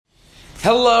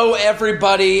Hello,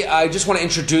 everybody. I just want to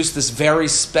introduce this very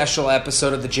special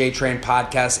episode of the J-Train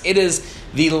podcast. It is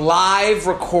the live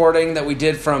recording that we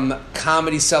did from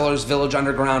Comedy Cellar's Village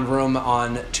Underground Room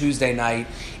on Tuesday night.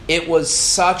 It was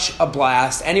such a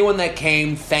blast. Anyone that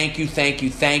came, thank you.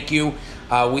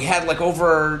 We had like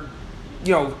over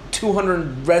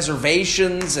 200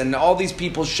 reservations, and all these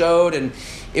people showed, and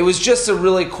it was just a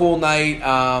really cool night.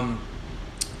 And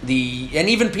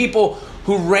even people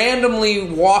who randomly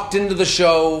walked into the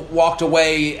show walked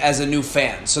away as a new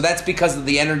fan. So that's because of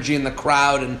the energy in the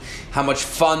crowd and how much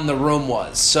fun the room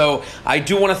was. So I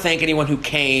do want to thank anyone who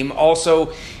came.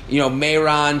 Also,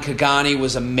 Mehran Kagani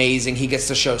was amazing. He gets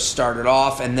the show started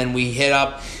off, and then we hit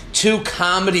up two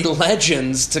comedy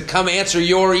legends to come answer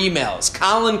your emails,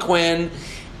 Colin Quinn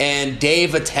and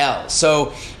Dave Attell.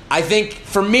 So I think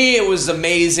for me it was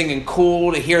amazing and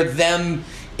cool to hear them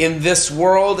in this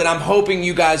world, and I'm hoping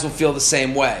you guys will feel the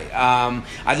same way.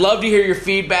 I'd love to hear your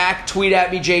feedback. Tweet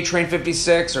at me,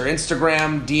 JTrain56, or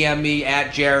Instagram, DM me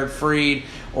at Jared Freed,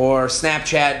 or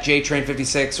Snapchat,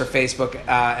 JTrain56, or Facebook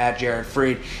at Jared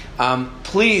Freed.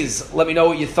 Please let me know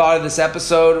what you thought of this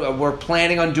episode. We're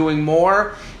planning on doing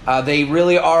more. They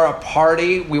really are a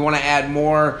party. We want to add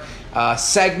more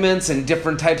segments and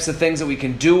different types of things that we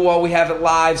can do while we have it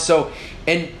live. So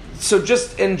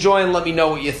just enjoy and let me know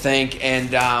what you think.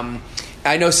 And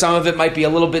I know some of it might be a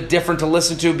little bit different to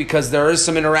listen to because there is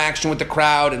some interaction with the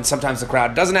crowd, and sometimes the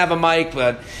crowd doesn't have a mic,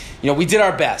 but we did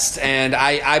our best. And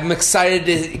I'm excited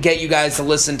to get you guys to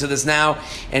listen to this now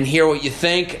and hear what you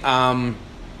think.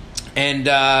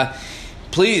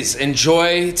 Please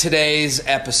enjoy today's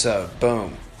episode.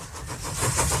 Boom.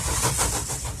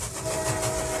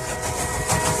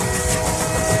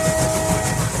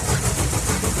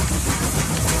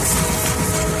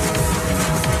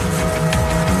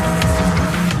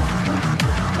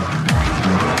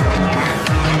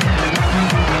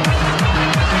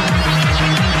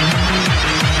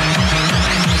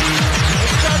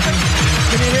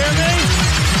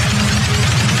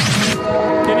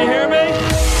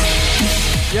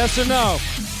 Yes or no?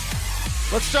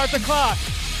 Let's start the clock.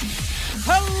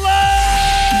 Hello!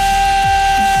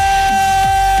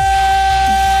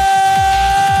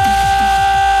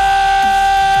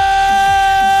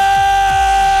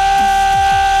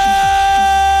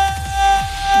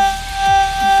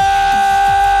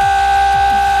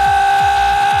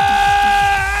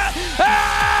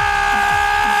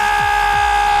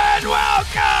 And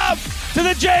welcome to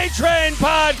the J-Train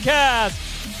podcast.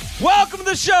 Welcome to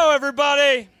the show,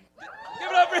 everybody. Give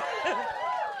it up.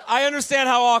 I understand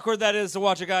how awkward that is to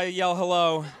watch a guy yell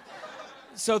hello.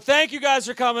 So thank you guys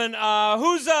for coming.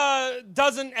 Who's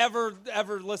doesn't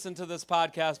ever listen to this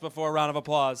podcast before? A round of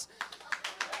applause.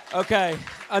 Okay,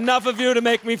 enough of you to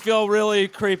make me feel really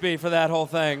creepy for that whole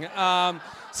thing.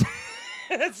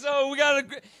 So we gotta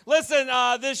listen.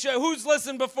 This show. Who's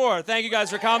listened before? Thank you guys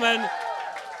for coming.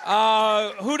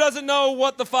 Who doesn't know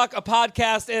what the fuck a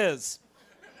podcast is?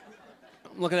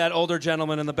 I'm looking at that older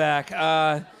gentleman in the back.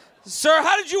 Sir,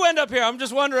 how did you end up here? I'm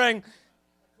just wondering.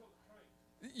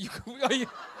 Yeah,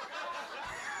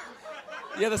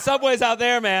 the subway's out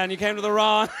there, man. You came to the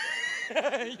wrong.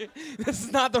 This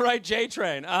is not the right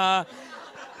J-Train. But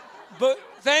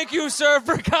thank you, sir,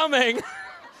 for coming.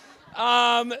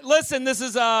 Listen, this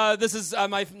is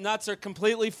my nuts are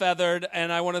completely feathered,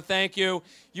 and I want to thank you.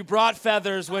 You brought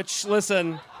feathers, which,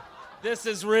 listen, this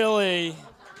is really...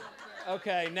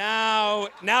 Okay, now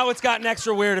it's gotten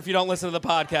extra weird if you don't listen to the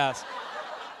podcast.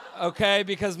 Okay,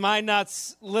 because my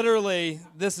nuts, literally,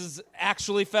 this is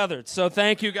actually feathered. So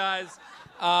thank you guys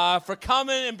for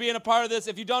coming and being a part of this.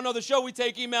 If you don't know the show, we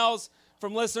take emails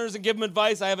from listeners and give them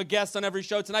advice. I have a guest on every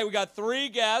show. Tonight we got 3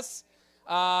 guests.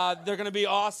 They're going to be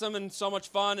awesome and so much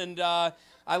fun. And I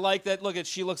like that.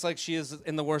 She looks like she is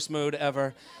in the worst mood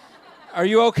ever. Are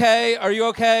you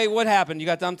okay? What happened? You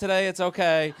got dumb today? It's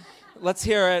okay. Let's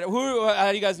hear it. How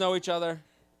do you guys know each other?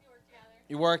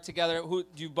 We work together. You work together.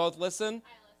 Do you both listen? I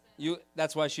listen.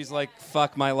 That's why she's like,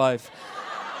 fuck my life.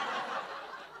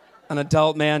 An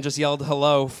adult man just yelled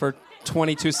hello for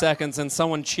 22 seconds and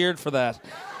someone cheered for that.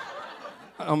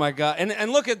 Oh my God.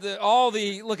 And look at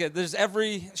there's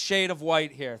every shade of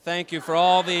white here. Thank you for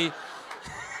all the,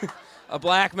 a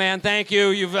black man, thank you.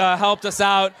 You've helped us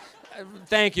out.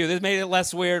 Thank you. This made it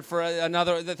less weird for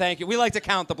another, thank you. We like to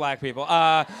count the black people.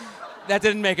 That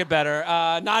didn't make it better.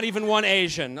 Not even one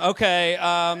Asian. Okay.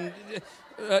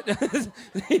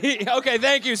 Okay,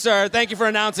 thank you, sir. Thank you for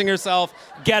announcing yourself.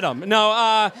 Get him.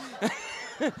 No,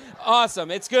 awesome.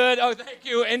 It's good. Oh, thank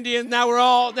you, Indians. Now we're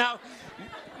all,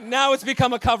 now it's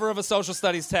become a cover of a social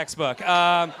studies textbook.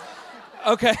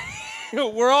 Okay.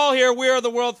 We're all here. We are the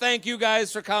world. Thank you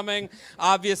guys for coming.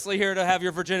 Obviously here to have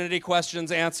your virginity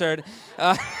questions answered.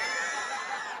 I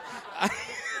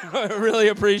really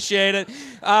appreciate it.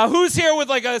 Who's here with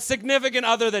like a significant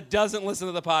other that doesn't listen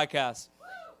to the podcast?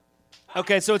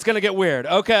 Okay, so it's going to get weird.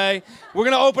 Okay. We're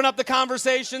going to open up the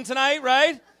conversation tonight,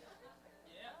 right? Yeah.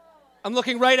 I'm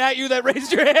looking right at you that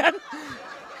raised your hand.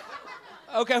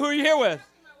 Okay, who are you here with?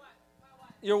 My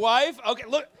wife. Your wife? Okay,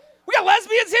 look. We got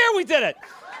lesbians here. We did it.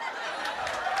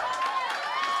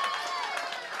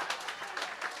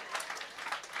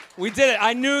 We did it.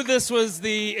 I knew this was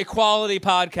the equality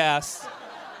podcast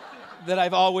that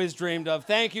I've always dreamed of.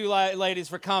 Thank you, ladies,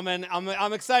 for coming.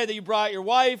 I'm excited that you brought your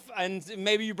wife, and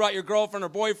maybe you brought your girlfriend or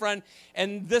boyfriend,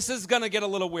 and this is going to get a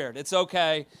little weird. It's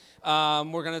okay.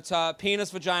 We're going to talk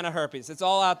penis, vagina, herpes. It's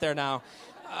all out there now.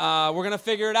 We're going to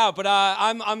figure it out. But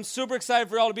I'm super excited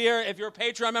for you all to be here. If you're a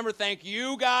Patreon member, thank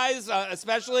you guys,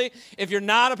 especially. If you're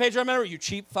not a Patreon member, you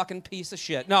cheap fucking piece of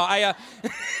shit. No,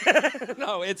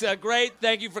 no, it's great.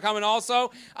 Thank you for coming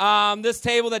also. This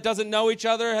table that doesn't know each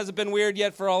other, has it been weird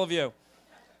yet for all of you?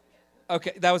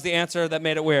 Okay, that was the answer that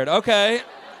made it weird. Okay.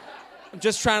 I'm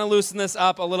just trying to loosen this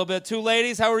up a little bit. Two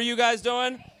ladies, how are you guys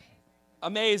doing?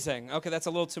 Amazing. Okay, that's a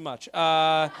little too much.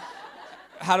 How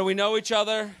do we know each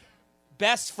other?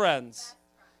 Best friends.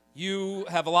 You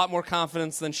have a lot more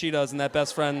confidence than she does in that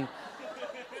best friend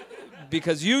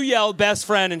because you yelled best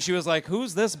friend and she was like,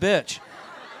 who's this bitch?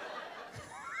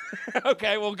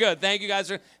 Okay, well, good. Thank you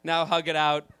guys. Now hug it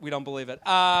out. We don't believe it.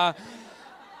 I'm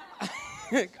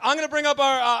going to bring up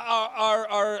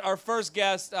our first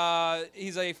guest.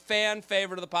 He's a fan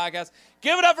favorite of the podcast.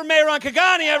 Give it up for Mehran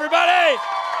Khaghani, everybody.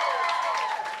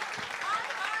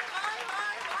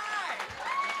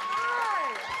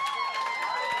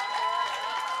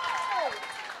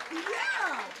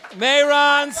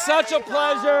 Mehran, such a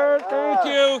pleasure. Thank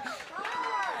you.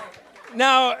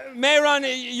 Now, Mehran,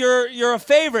 you're a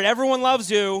favorite. Everyone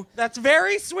loves you. That's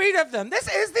very sweet of them. This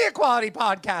is the Equality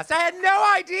Podcast. I had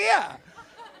no idea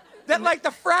that, like,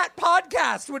 the frat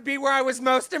podcast would be where I was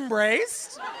most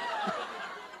embraced.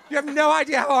 You have no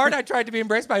idea how hard I tried to be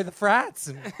embraced by the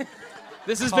frats.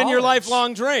 This has been your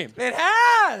lifelong dream. It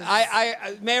has.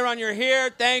 Mehran, you're here.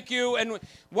 Thank you. And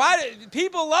why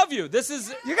people love you? This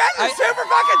is you guys are super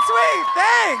fucking sweet.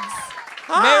 Thanks.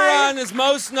 Mehran is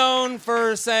most known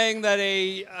for saying that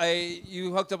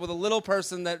you hooked up with a little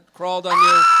person that crawled on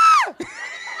you.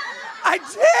 I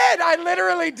did. I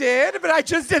literally did. But I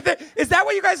just did that. Is that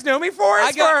what you guys know me for?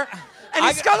 And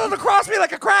he scuttled across me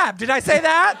like a crab. Did I say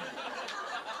that?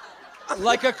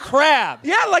 Like a crab.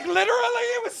 Yeah, like literally,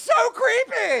 it was so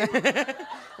creepy.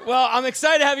 Well, I'm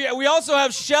excited to have you. We also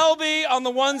have Shelby on the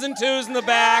ones and twos in the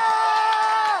back.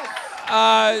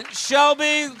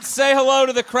 Shelby, say hello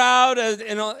to the crowd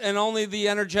in only the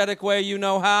energetic way you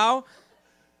know how.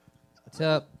 What's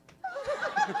up?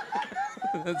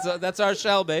 That's our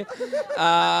Shelby.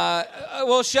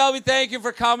 Well, Shelby, thank you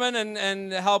for coming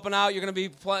and helping out. You're going to be,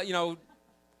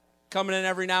 coming in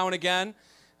every now and again.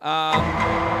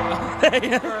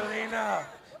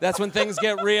 That's when things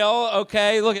get real.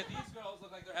 Okay, look at these girls.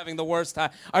 Look like they're having the worst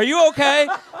time. Are you okay?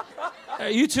 Are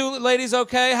you two ladies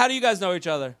okay? How do you guys know each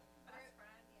other?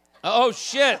 Oh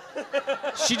shit!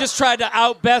 She just tried to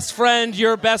out best friend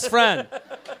your best friend.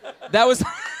 That was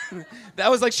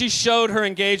like she showed her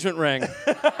engagement ring.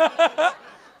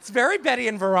 It's very Betty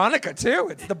and Veronica too.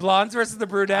 It's the blondes versus the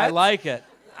brunettes. I like it.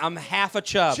 I'm half a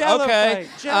chub. Jello okay.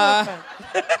 Fight. Jello fight.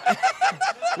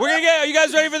 We're gonna get. Are you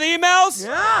guys ready for the emails?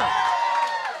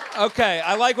 Yeah. Okay.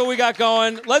 I like what we got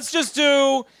going. Let's just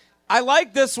do. I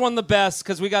like this one the best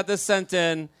because we got this sent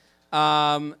in,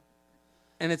 and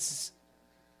it's.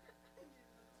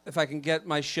 If I can get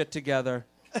my shit together.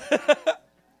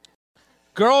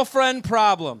 Girlfriend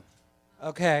problem.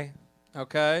 Okay.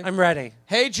 Okay. I'm ready.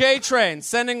 Hey, J Train,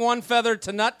 sending one feather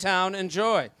to Nuttown.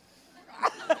 Enjoy.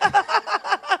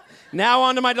 Now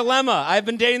on to my dilemma. I've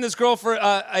been dating this girl for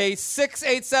a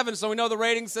 687, so we know the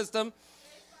rating system.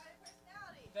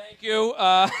 Thank you.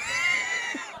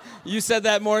 You said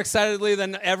that more excitedly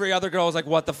than every other girl. Was like,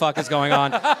 what the fuck is going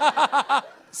on?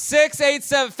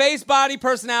 687, face, body,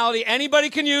 personality. Anybody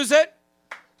can use it.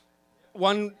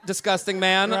 One disgusting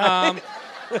man. Right.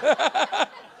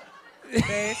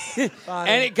 Face,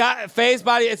 body. Face,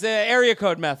 body. It's an area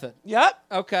code method. Yep.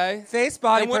 Okay. Face,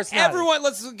 body, personality.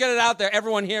 Let's get it out there.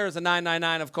 Everyone here is a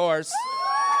 999, of course.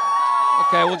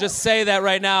 Okay, we'll just say that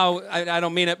right now. I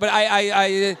don't mean it, but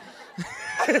I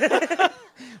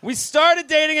we started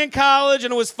dating in college,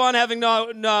 and it was fun having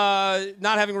not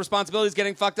having responsibilities,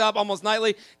 getting fucked up almost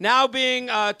nightly. Now being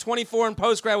 24 and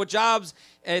post-grad with jobs,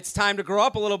 it's time to grow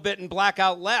up a little bit and black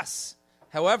out less.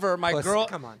 However, my Puss, girl...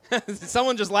 come on.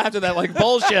 Someone just laughed at that like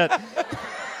bullshit.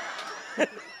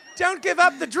 Don't give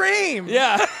up the dream.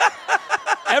 Yeah.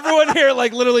 Everyone here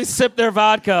like literally sipped their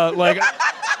vodka. Like,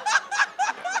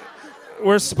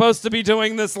 we're supposed to be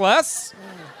doing this less?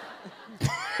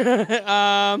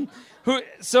 So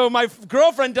my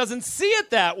girlfriend doesn't see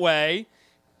it that way.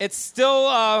 It's still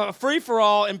a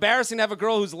free-for-all, embarrassing to have a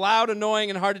girl who's loud, annoying,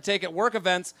 and hard to take at work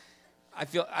events.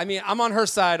 I'm on her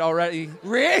side already.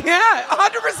 Really? Yeah,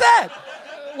 100%.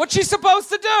 What's she supposed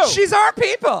to do? She's our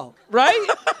people. Right?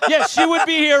 Yeah, she would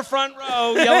be here front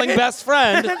row yelling best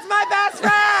friend. It's my best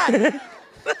friend.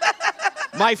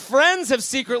 My friends have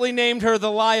secretly named her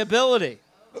the liability.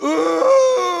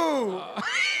 Ooh.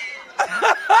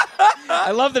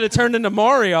 I love that it turned into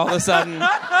Maury all of a sudden.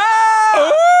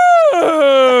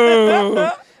 Ooh.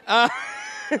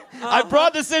 I've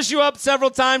brought this issue up several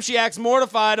times. She acts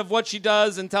mortified of what she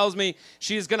does and tells me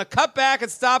she's going to cut back and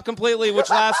stop completely, which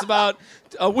lasts about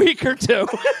a week or two.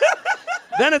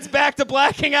 Then it's back to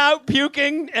blacking out,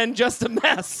 puking, and just a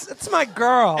mess. That's my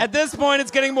girl. At this point,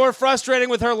 it's getting more frustrating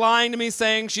with her lying to me,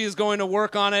 saying she is going to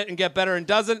work on it and get better and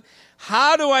doesn't.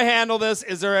 How do I handle this?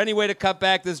 Is there any way to cut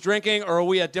back this drinking, or are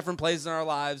we at different places in our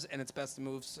lives and it's best to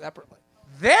move separately?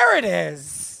 There it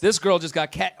is. This girl just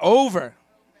got over.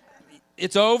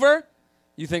 It's over?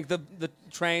 You think the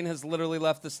train has literally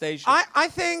left the station? I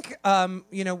think,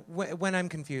 when I'm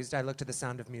confused, I look to The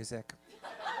Sound of Music.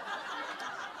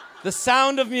 The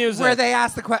Sound of Music. Where they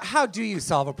ask the question, how do you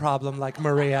solve a problem like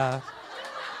Maria?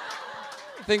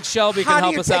 I think Shelby How can do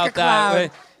help you us take out a that way.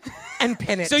 cloud and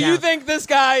pin it So down? you think this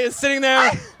guy is sitting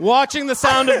there watching The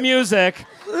Sound of Music?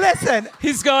 Listen.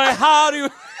 He's going, how do you...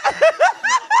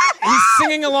 He's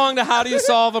singing along to How Do You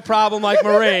Solve a Problem Like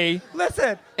Marie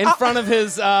Listen. in front of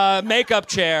his makeup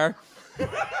chair.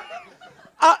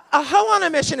 A hoe on a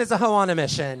mission is a hoe on a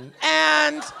mission.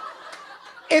 And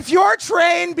if your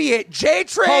train, be it J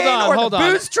train or the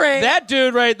booze train... That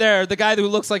dude right there, the guy who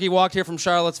looks like he walked here from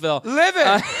Charlottesville. Live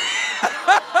it.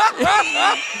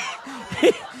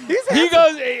 He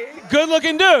goes,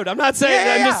 good-looking dude. I'm not saying...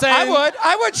 Yeah, I'm just saying...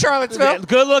 I would Charlottesville.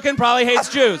 Good-looking, probably hates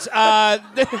Jews.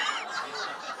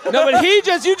 No, but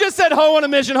you just said hoe on a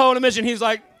mission. He's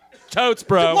like, totes,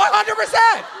 bro.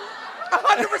 100%.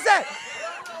 100%.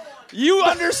 You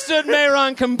understood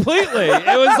Mayron completely.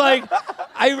 It was like,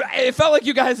 it felt like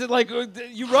you guys had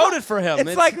you wrote it for him.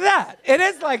 It's like that. It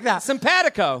is like that.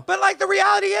 Simpatico. But the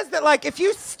reality is that if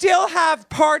you still have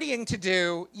partying to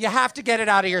do, you have to get it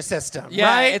out of your system.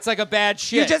 Yeah, right? it's like a bad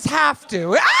shit. You just have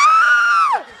to.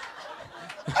 Ah!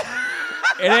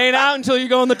 It ain't out until you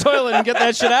go in the toilet and get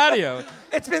that shit out of you.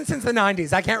 It's been since the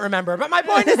 90s. I can't remember. But my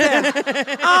point is this.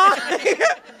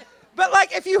 But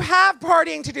if you have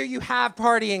partying to do, you have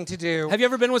partying to do. Have you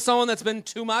ever been with someone that's been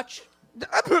too much?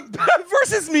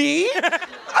 Versus me?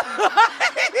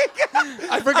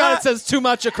 I forgot it says too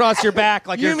much across your back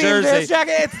like your you jersey. mean this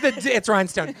jacket? It's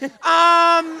rhinestone.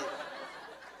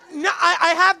 No,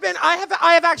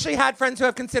 I have actually had friends who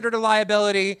have considered a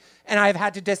liability, and I've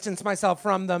had to distance myself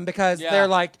from them because they're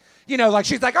like,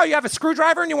 she's like, oh, you have a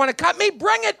screwdriver and you want to cut me?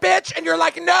 Bring it, bitch. And you're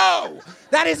like, no,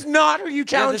 that is not who you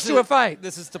challenge to a fight.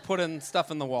 This is to put in stuff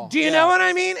in the wall. Do you know what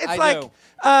I mean? It's I do.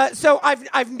 So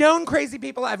I've known crazy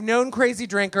people. I've known crazy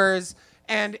drinkers.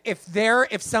 And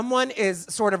if someone is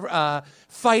sort of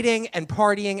fighting and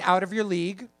partying out of your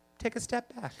league, take a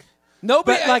step back.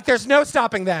 Nobody, But there's no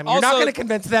stopping them. You're not Also- going to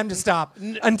convince them to stop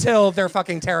until they're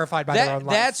fucking terrified by their own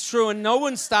lives. That's true, and no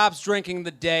one stops drinking the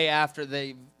day after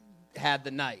they had the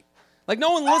night.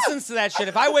 No one listens to that shit.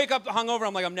 If I wake up hungover,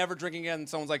 I'm like, I'm never drinking again, and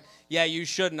someone's like, yeah, you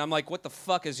shouldn't. I'm like, what the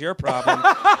fuck is your problem?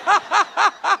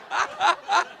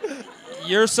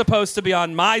 You're supposed to be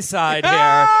on my side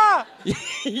here.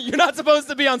 You're not supposed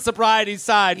to be on sobriety's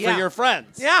side for your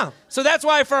friends. Yeah. So that's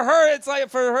why for her it's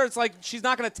like she's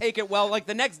not going to take it well.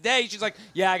 The next day she's like,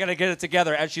 yeah, I got to get it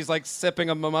together as she's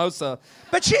sipping a mimosa.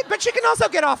 But she can also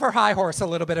get off her high horse a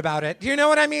little bit about it. Do you know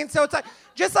what I mean? So it's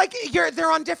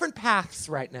they're on different paths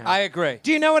right now. I agree.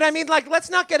 Do you know what I mean? Let's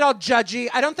not get all judgy.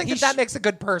 I don't think that makes a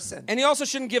good person. And you also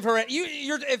shouldn't give her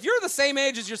if you're the same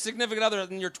age as your significant other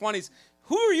in your 20s,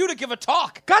 who are you to give a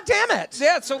talk? God damn it.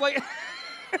 Yeah, so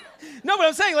no, but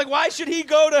I'm saying, why should he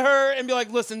go to her and be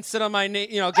like, listen, sit on my knee,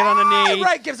 get on a knee.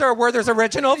 Right, gives her a Werther's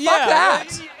original. Fuck that.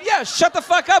 Yeah, shut the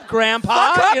fuck up,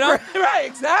 Grandpa. Fuck up, right,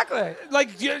 exactly.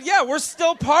 We're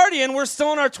still partying. We're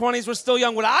still in our 20s. We're still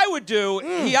young. What I would do,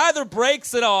 he either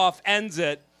breaks it off, ends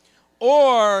it,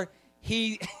 or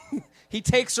he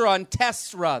takes her on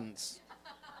test runs.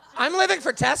 I'm living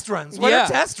for test runs. What are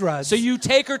test runs? So you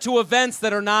take her to events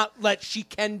that are not that she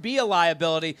can be a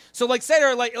liability. So like say to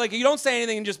her like you don't say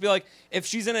anything and just be like, if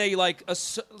she's in a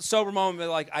sober moment, be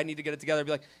like, I need to get it together.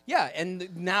 Be like, yeah, and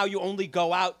now you only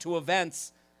go out to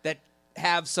events that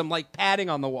have some like padding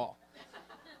on the wall.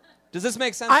 Does this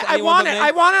make sense? I want it.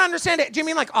 I want to understand it. Do you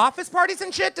mean like office parties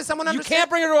and shit? Does someone understand? You can't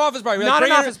bring her to an office party. Not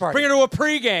an office party. Bring her to a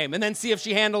pregame and then see if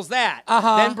she handles that.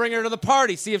 Then bring her to the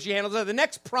party, see if she handles that. The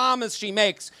next promise she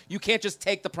makes, you can't just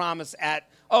take the promise at,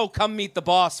 come meet the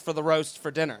boss for the roast for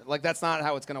dinner. Like that's not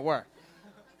how it's going to work.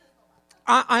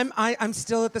 I'm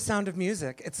still at the Sound of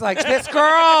Music. It's like this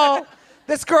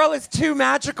girl is too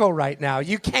magical right now.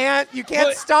 You can't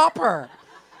stop her.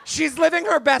 She's living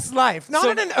her best life. Not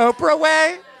in an Oprah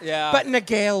way, but in a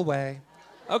Gayle way.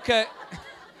 Okay.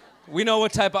 We know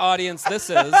what type of audience this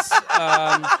is.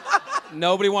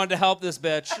 Nobody wanted to help this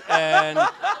bitch. And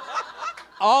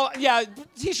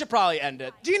he should probably end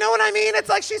it. Do you know what I mean? It's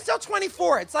like she's still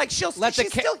 24. It's like she's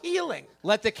still healing.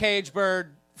 Let the cage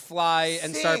bird fly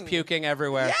and start puking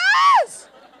everywhere. Yes!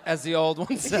 As the old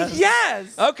one says.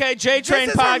 Yes! Okay,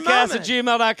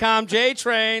 jtrainpodcast@gmail.com.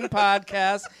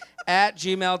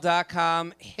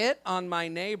 jtrainpodcast@gmail.com. Hit on my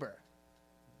neighbor.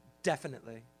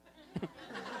 Definitely.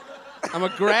 I'm a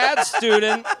grad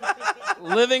student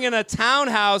living in a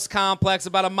townhouse complex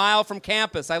about a mile from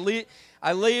campus. I leave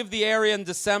the area in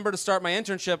December to start my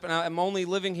internship, and I'm only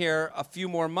living here a few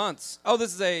more months. Oh,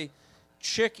 this is a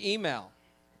chick email.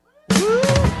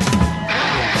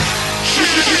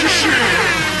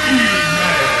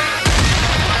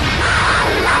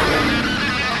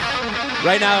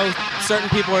 Right now, certain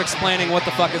people are explaining what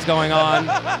the fuck is going on.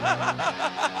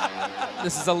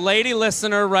 This is a lady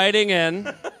listener writing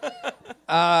in.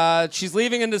 She's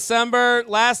leaving in December.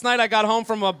 Last night, I got home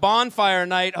from a bonfire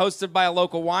night hosted by a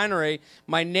local winery.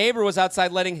 My neighbor was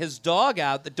outside letting his dog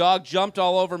out. The dog jumped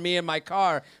all over me and my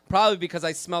car, probably because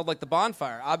I smelled like the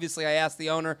bonfire. Obviously, I asked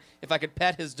the owner if I could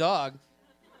pet his dog.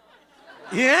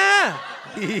 Yeah.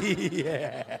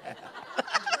 Yeah.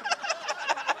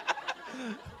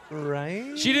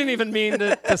 Right? She didn't even mean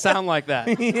to sound like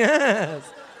that. Yes.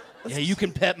 Yeah, you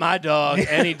can pet my dog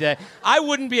any day. I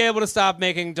wouldn't be able to stop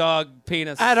making dog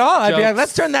penis at all. Jokes. I'd be like,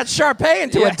 let's turn that Shar-Pei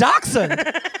into a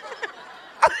dachshund.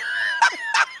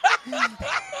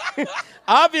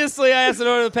 Obviously, I asked in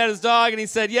order to pet his dog, and he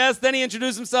said yes. Then he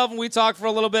introduced himself, and we talked for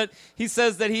a little bit. He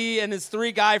says that he and his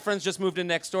 3 guy friends just moved in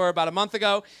next door about a month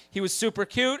ago. He was super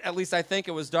cute. At least I think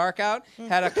it was dark out.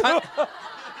 Had a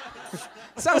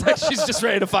Sounds like she's just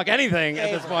ready to fuck anything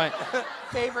at this point.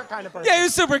 Favorite kind of person. Yeah, he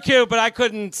was super cute, but I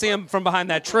couldn't see him from behind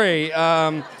that tree.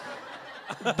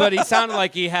 But he sounded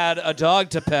like he had a dog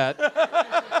to pet.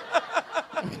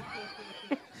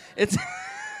 It's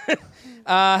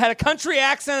had a country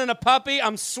accent and a puppy.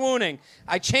 I'm swooning.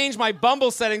 I changed my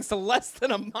Bumble settings to less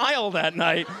than a mile that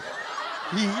night.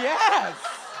 Yes.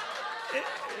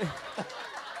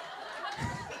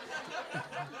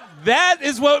 That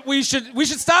is what we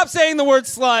should stop saying the word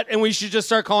slut, and we should just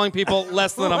start calling people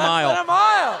less than a mile. Less than a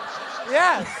mile.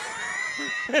 Yes.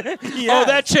 Yes. Oh,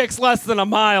 that chick's less than a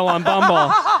mile on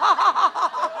Bumble.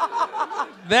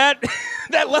 that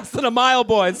less than a mile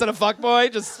boy instead of fuck boy,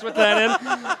 just put that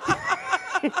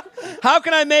in. How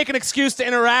can I make an excuse to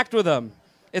interact with them?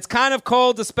 It's kind of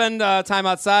cold to spend time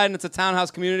outside, and it's a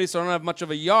townhouse community, so I don't have much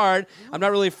of a yard. I'm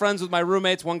not really friends with my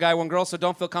roommates, one guy, one girl, so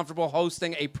don't feel comfortable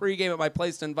hosting a pregame at my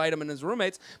place to invite him and his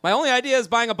roommates. My only idea is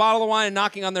buying a bottle of wine and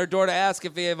knocking on their door to ask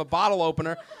if they have a bottle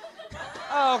opener.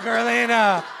 Oh,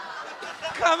 Gerlina.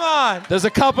 Come on. There's a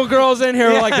couple girls in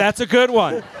here who are like, that's a good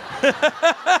one.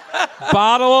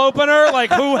 Bottle opener?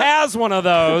 Like, who has one of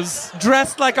those?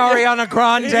 Dressed like Ariana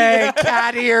Grande,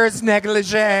 cat ears,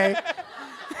 negligee.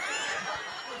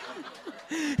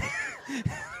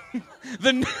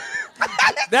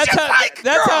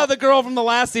 That's how the girl from the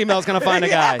last email is going to find a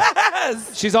guy.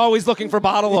 Yes. She's always looking for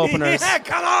bottle openers. Yeah,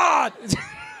 come on.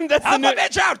 That's Help my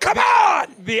bitch out. Come on.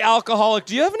 The alcoholic.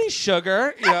 Do you have any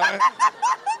sugar? Yeah.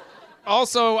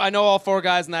 Also, I know all 4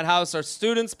 guys in that house are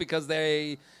students because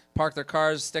they park their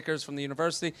cars, stickers from the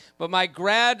university. But my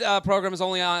grad program is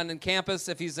only on in campus.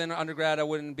 If he's in undergrad, I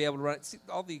wouldn't be able to run it. See,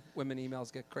 all the women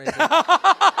emails get crazy.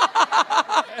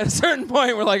 At a certain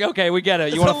point, we're like, okay, we get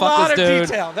it. You want to fuck this dude. There's a lot of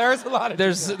detail. There's a lot of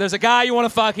detail. There's a guy you want to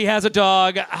fuck. He has a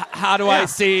dog. How do I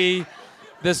see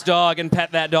this dog and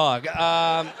pet that dog?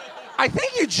 I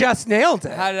think you just nailed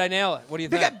it. How did I nail it? What do you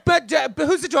think? But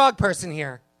who's the dog person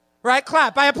here? Right?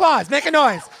 Clap. By applause. Make a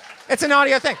noise. It's an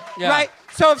audio thing. Yeah. Right?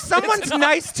 So if someone's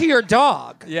nice to your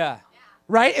dog, yeah.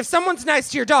 Right? If someone's nice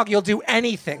to your dog, you'll do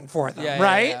anything for them, Yeah,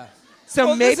 right? yeah.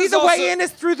 So maybe the way in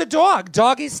is through the dog.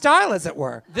 Doggy style, as it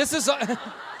were. This is...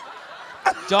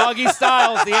 Doggy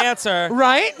style is the answer.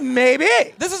 Right? Maybe.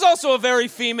 This is also a very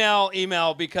female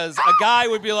email because a guy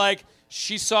would be like,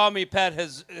 she saw me pet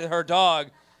her dog.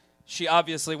 She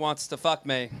obviously wants to fuck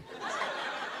me.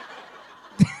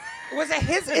 Was it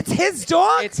his? It's his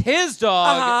dog? It's his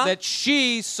dog that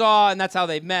she saw, and that's how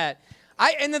they met.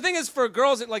 And the thing is, for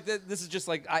girls, like this is just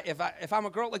like, if I'm a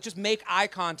girl, like just make eye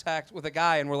contact with a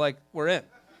guy, and we're in.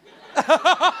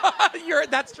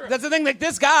 That's true. That's the thing. Like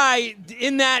this guy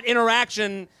in that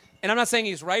interaction, and I'm not saying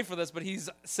he's right for this, but he's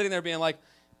sitting there being like,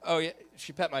 "Oh yeah,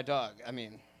 she pet my dog. I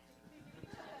mean,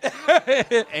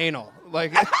 anal."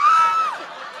 Like,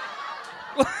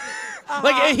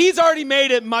 like he's already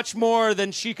made it much more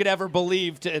than she could ever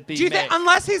believe to be. Do you made. think,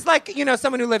 unless he's like,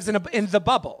 someone who lives in the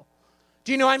bubble?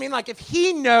 Do you know what I mean? Like, if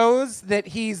he knows that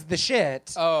he's the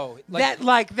shit,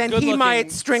 then he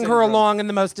might string her along in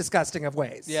the most disgusting of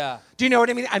ways. Yeah. Do you know what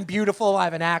I mean? I'm beautiful. I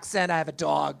have an accent. I have a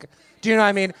dog. Do you know what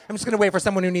I mean? I'm just going to wait for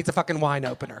someone who needs a fucking wine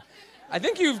opener. I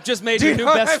think you've just made your new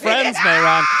best friends,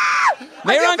 Mayron.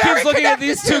 Mayron keeps looking at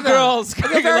these two girls.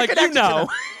 You're like, you know.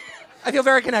 I feel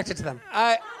very connected to them.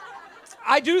 I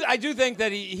do think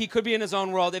that he could be in his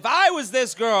own world. If I was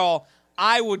this girl,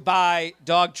 I would buy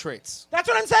dog treats. That's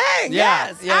what I'm saying. Yeah.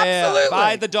 Yes, Yeah. absolutely.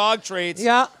 Buy the dog treats.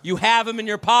 Yeah. You have them in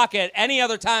your pocket. Any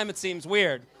other time, it seems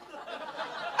weird.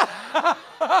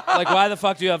 Like, why the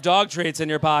fuck do you have dog treats in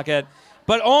your pocket?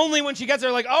 But only when she gets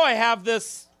there, like, oh, I have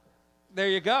this. There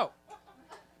you go.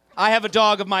 I have a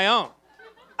dog of my own.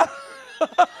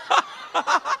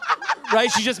 Right?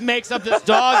 She just makes up this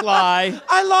dog lie.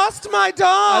 I lost my dog.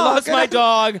 I lost my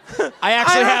dog. I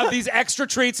actually have these extra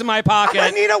treats in my pocket. I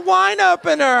need a wine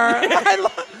opener.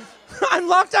 I'm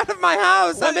locked out of my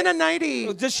house. I'm in a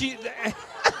 90. Does she...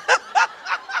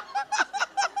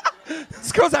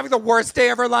 This girl's having the worst day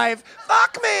of her life.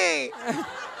 Fuck me.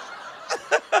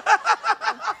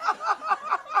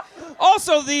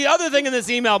 Also, the other thing in this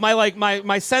email, my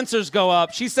sensors go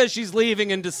up. She says she's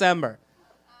leaving in December.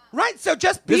 Right, so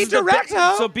just be direct,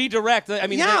 ho. So be direct. I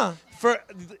mean, yeah. For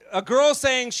a girl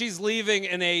saying she's leaving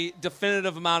in a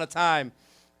definitive amount of time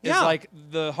is like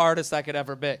the hardest I could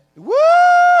ever be. Woo,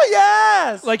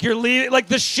 yes. Like you're leaving, like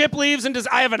the ship leaves and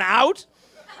I have an out.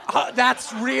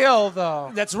 That's real,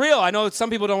 though. That's real. I know some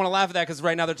people don't want to laugh at that because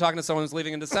right now they're talking to someone who's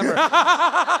leaving in December.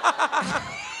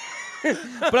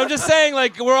 But I'm just saying,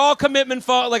 like, we're all commitment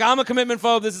phobe. Like, I'm a commitment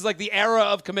phobe. This is, like, the era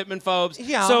of commitment phobes.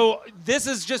 Yeah. So this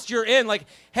is just you're in. Like,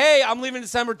 hey, I'm leaving in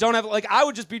December. Don't have, like, I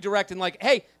would just be direct and, like,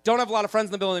 hey, don't have a lot of friends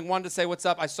in the building. Wanted to say what's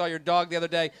up. I saw your dog the other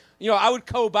day. You know, I would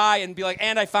go by and be like,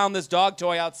 and I found this dog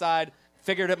toy outside.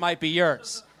 Figured it might be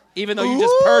yours. Even though you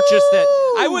just purchased it.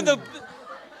 I would, the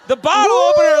bottle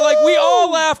opener, like, we all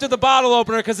laughed at the bottle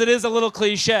opener because it is a little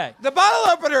cliche. The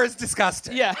bottle opener is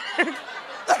disgusting. Yeah.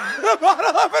 The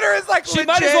bottle opener is like she legit,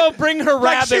 might as well bring her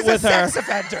rabbit with her. She's a sex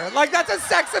offender. Like, that's a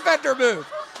sex offender move.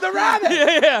 The rabbit.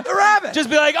 Yeah. The rabbit. Just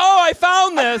be like, oh, I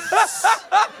found this.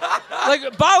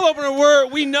 Like, bottle opener,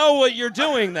 we know what you're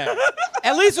doing there.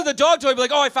 At least with a dog toy, be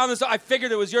like, oh, I found this. I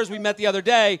figured it was yours. We met the other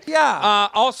day. Yeah.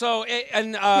 Also,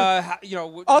 you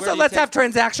know. Also, let's have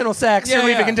transactional sex. You're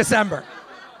leaving in December.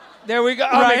 There we go.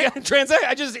 Right? Oh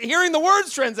I just hearing the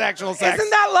words transactional sex.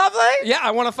 Isn't that lovely? Yeah, I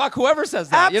want to fuck whoever says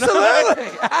that. Absolutely.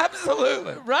 You know?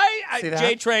 Absolutely. Right?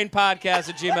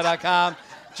 JTrainPodcast@gmail.com.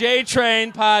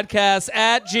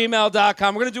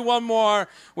 JTrainPodcast@gmail.com. We're going to do one more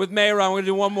with Mayron. We're going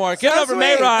to do one more. Give it up for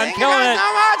Mayron. Thank you guys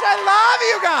so much. I love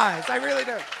you guys. I really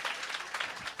do.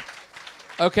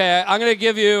 Okay, I'm going to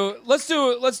give you, let's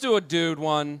do a dude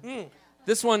one.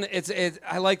 This one,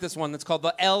 I like this one. It's called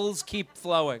The L's Keep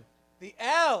Flowing. The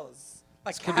L's.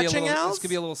 Like catching L's? This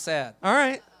could be a little sad. All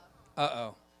right.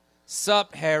 Uh-oh.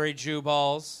 Sup, hairy Jew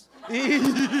balls.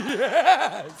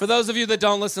 Yes. For those of you that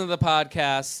don't listen to the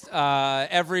podcast,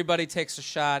 everybody takes a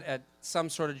shot at some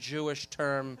sort of Jewish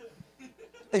term.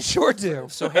 They sure do.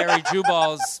 So hairy Jew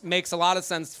balls makes a lot of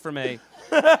sense for me.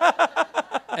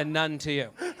 And none to you.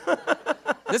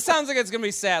 This sounds like it's going to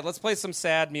be sad. Let's play some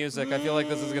sad music. I feel like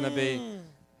this is going to be...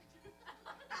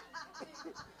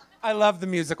 I love the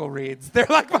musical reads. They're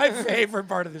like my favorite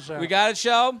part of the show. We got it,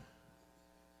 show?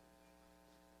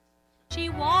 She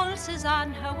waltzes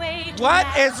on her way to What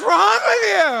is wrong with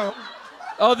you?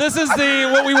 Oh, this is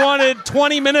what we wanted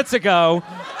 20 minutes ago.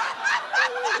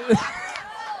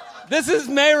 This is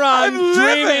Mayron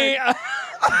dreaming.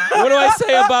 What do I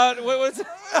say about... What's it?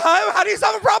 How do you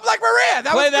solve a problem like Maria?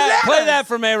 Play that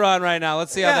for Mayron right now.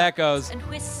 Let's see how that goes. and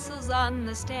whistles on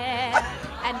the stair,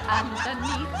 and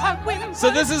underneath her whimpers.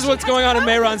 So this is what's going on in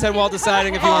Mayron's head while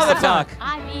deciding if he wants to talk.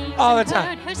 All the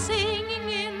time. Heard her singing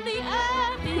in the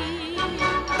alley.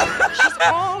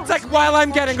 It's like while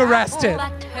I'm getting arrested.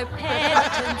 But her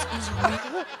penitence is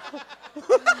real.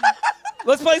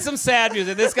 Let's play some sad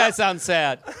music. This guy sounds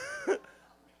sad.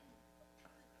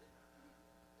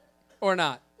 Or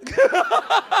not. This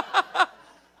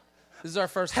is our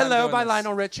first time Hello doing by this.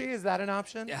 Lionel Richie. Is that an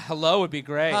option? Yeah, hello would be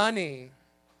great. Honey.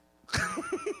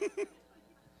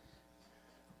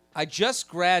 I just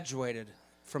graduated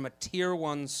from a tier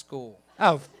 1 school.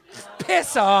 Oh,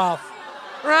 piss off.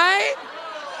 Right?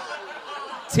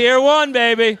 Tier 1,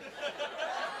 baby.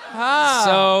 Ah.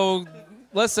 So,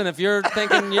 listen, if you're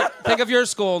thinking, think of your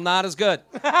school, not as good.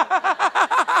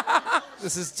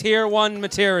 This is tier 1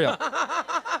 material.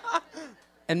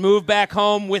 And move back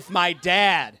home with my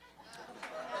dad.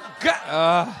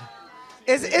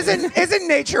 Isn't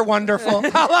nature wonderful?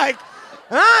 How like,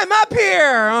 I'm up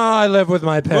here. Oh, I live with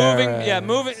my parents.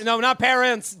 Moving. No, not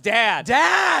parents. Dad.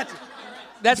 Dad.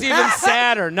 That's even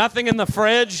sadder. Nothing in the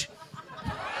fridge.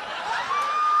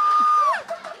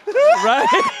 Right?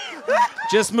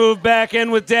 Just moved back in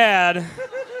with Dad.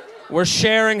 We're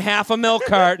sharing half a milk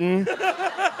carton.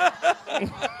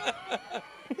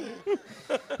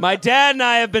 My dad and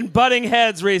I have been butting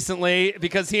heads recently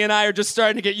because he and I are just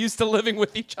starting to get used to living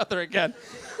with each other again.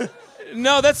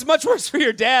 No, that's much worse for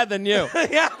your dad than you.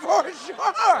 Yeah, for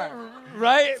sure.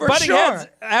 Right? For Butting sure. heads.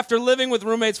 After living with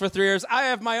roommates for 3 years, I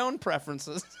have my own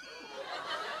preferences.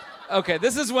 Okay,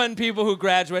 this is when people who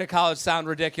graduate college sound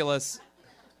ridiculous.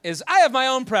 I have my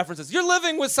own preferences. You're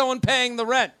living with someone paying the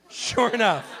rent. Sure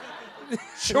enough.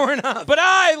 Sure enough. But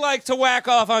I like to whack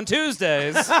off on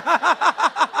Tuesdays.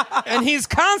 And he's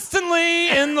constantly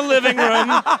in the living room.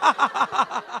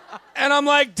 And I'm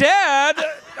like, Dad,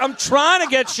 I'm trying to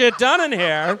get shit done in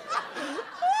here.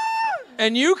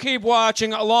 And you keep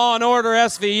watching Law and Order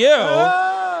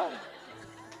SVU.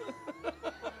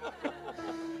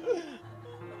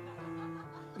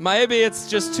 Maybe it's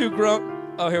just too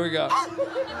grown. Oh, here we go.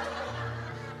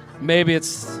 Maybe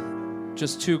it's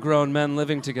just two grown men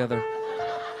living together.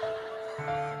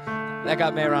 That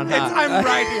got Mayron hot. I'm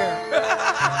right here.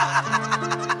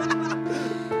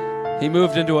 He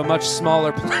moved into a much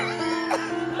smaller place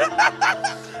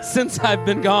since I've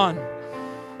been gone.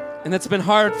 And it's been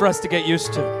hard for us to get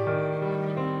used to.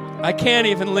 I can't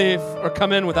even leave or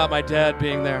come in without my dad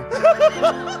being there.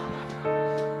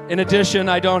 In addition,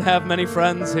 I don't have many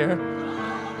friends here.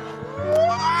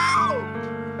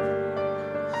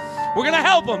 We're going to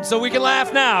help him so we can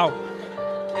laugh now.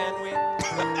 Can we?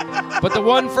 But the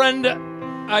one friend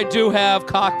I do have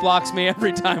cock blocks me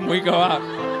every time we go out.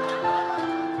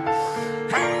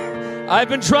 I've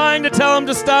been trying to tell him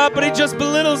to stop, but he just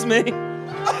belittles me.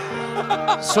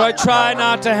 So I try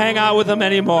not to hang out with him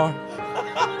anymore.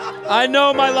 I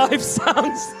know my life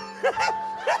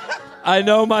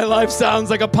sounds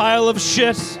like a pile of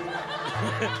shit.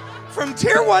 From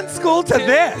tier 1 school to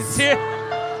this.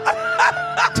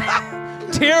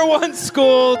 Tier 1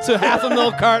 school to half a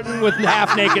milk carton with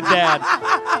half-naked dad.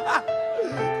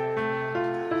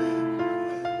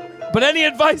 But any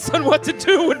advice on what to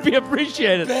do would be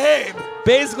appreciated. Babe.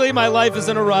 Basically, my life is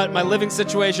in a rut. My living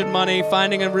situation, money,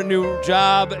 finding a new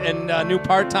job and a new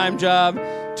part-time job.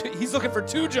 He's looking for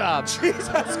 2 jobs. Jesus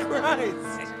Christ.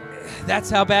 That's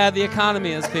how bad the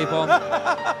economy is, people.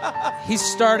 He's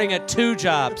starting at 2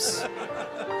 jobs.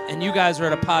 And you guys are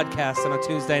at a podcast on a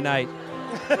Tuesday night.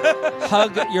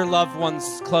 Hug your loved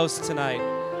ones close tonight.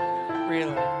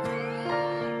 Really?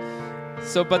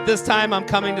 But this time I'm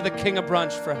coming to the King of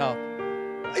Brunch for help.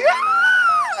 Yeah!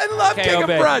 I love King of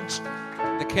KOB. Brunch.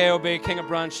 The KOB, King of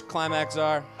Brunch, Climax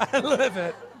Czar. I live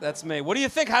it. That's me. What do you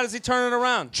think? How does he turn it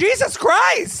around? Jesus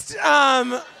Christ!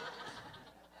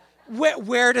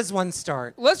 Where does one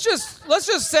start? Let's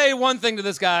just say one thing to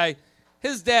this guy.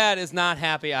 His dad is not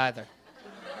happy either.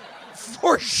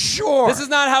 For sure. This is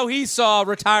not how he saw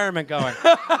retirement going.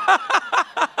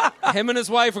 Him and his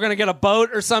wife were going to get a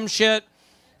boat or some shit,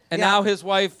 and Yeah. now his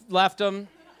wife left him,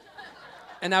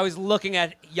 and now he's looking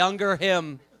at younger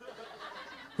him,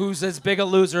 who's as big a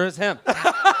loser as him.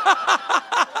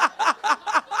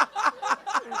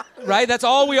 Right? That's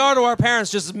all we are to our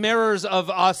parents, just mirrors of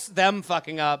them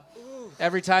fucking up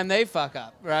every time they fuck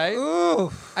up, right?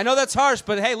 Ooh. I know that's harsh,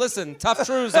 but hey, listen, tough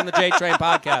truths on the J Train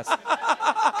podcast.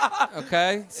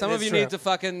 Okay? Some of you true. need to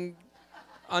fucking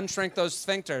unshrink those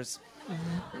sphincters.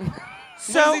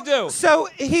 So, does he do? So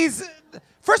he's...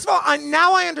 First of all,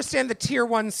 now I understand the tier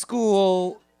 1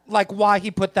 school, like why he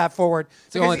put that forward.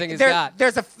 It's the only thing he's got.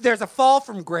 There's a fall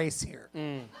from grace here.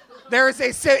 There is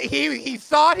he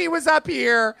thought he was up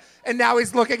here, and now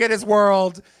he's looking at his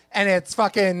world, and it's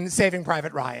fucking Saving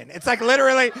Private Ryan. It's like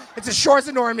literally, it's a Shores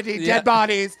of Normandy, Yeah. dead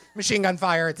bodies, machine gun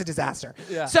fire. It's a disaster.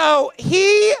 Yeah. So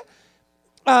he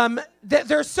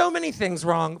There's so many things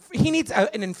wrong. He needs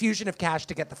an infusion of cash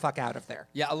to get the fuck out of there.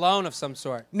 Yeah, a loan of some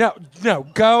sort. No,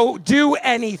 go do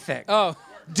anything. Oh.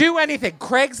 Do anything.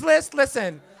 Craigslist,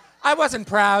 listen, I wasn't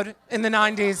proud in the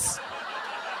 90s.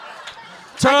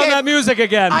 Turn on that music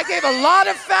again. I gave a lot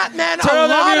of fat men Turn a on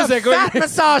that lot music. of fat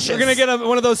massages. We're going to get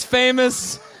one of those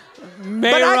famous Mayron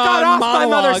But I got off monologues.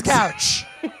 my mother's couch.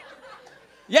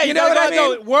 Yeah, You know what I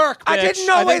mean? Work, bitch. I didn't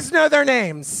always know their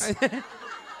names,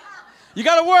 You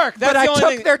got to work. That's but I the only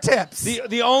took thing. their tips.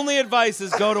 The only advice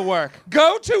is go to work.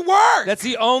 Go to work. That's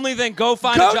the only thing. Go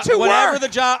find Go a job. to Whatever work. the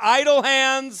job. Idle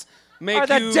hands make Are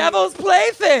the you. devil's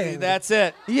plaything. That's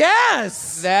it.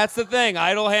 Yes. That's the thing.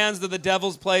 Idle hands are the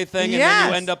devil's plaything, and then Yes.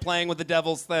 you end up playing with the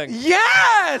devil's thing.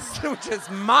 Yes, which is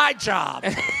my job.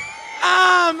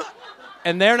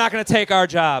 And they're not going to take our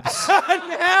jobs.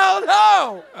 Hell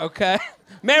no. Okay.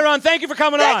 Mayron, thank you for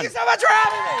coming on. Thank you so much for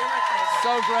having me.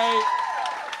 So great.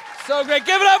 So great.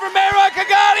 Give it up for Mayron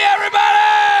Kagani,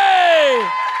 everybody!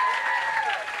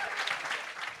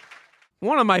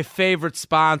 One of my favorite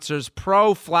sponsors,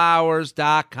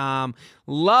 ProFlowers.com.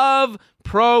 Love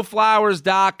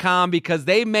ProFlowers.com because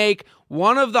they make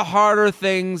one of the harder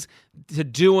things to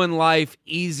do in life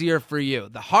easier for you.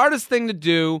 The hardest thing to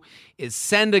do is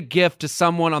send a gift to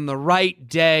someone on the right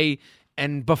day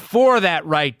and before that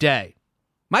right day.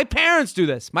 My parents do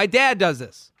this. My dad does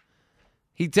this.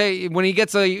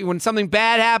 When something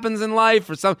bad happens in life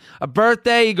or a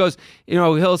birthday, he goes,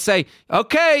 he'll say,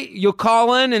 okay, you'll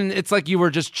call in, and it's like you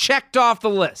were just checked off the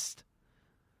list.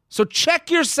 So check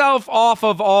yourself off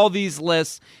of all these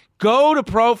lists. Go to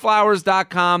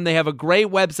proflowers.com. They have a great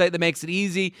website that makes it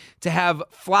easy to have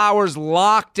flowers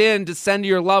locked in to send to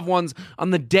your loved ones on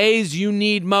the days you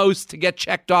need most to get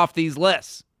checked off these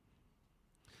lists.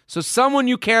 So someone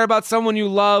you care about, someone you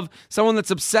love, someone that's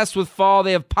obsessed with fall,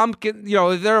 they have pumpkin,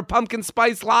 if they're a pumpkin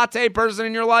spice latte person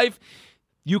in your life,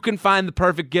 you can find the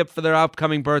perfect gift for their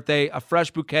upcoming birthday, a fresh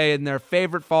bouquet in their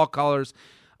favorite fall colors.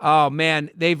 Oh, man,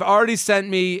 they've already sent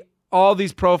me all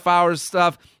these ProFlowers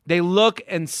stuff. They look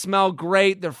and smell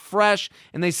great. They're fresh,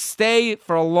 and they stay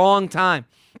for a long time.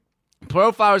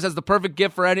 ProFlowers has the perfect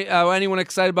gift for anyone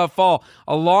excited about fall.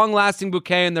 A long-lasting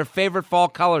bouquet in their favorite fall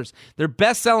colors. Their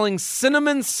best-selling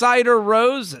cinnamon cider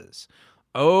roses,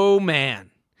 oh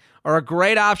man, are a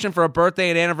great option for a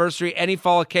birthday and anniversary, any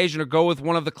fall occasion, or go with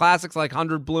one of the classics like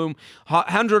 100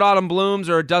 Autumn Blooms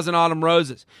or a dozen Autumn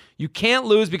Roses. You can't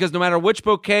lose because no matter which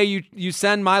bouquet you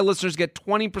send, my listeners get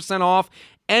 20% off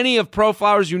any of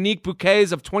ProFlowers' unique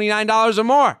bouquets of $29 or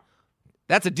more.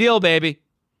 That's a deal, baby.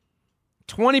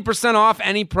 20% off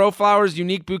any ProFlowers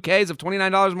unique bouquets of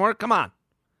 $29 more? Come on.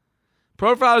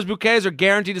 ProFlowers bouquets are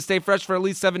guaranteed to stay fresh for at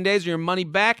least 7 days or your money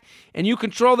back, and you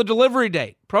control the delivery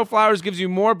date. ProFlowers gives you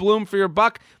more bloom for your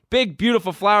buck, big,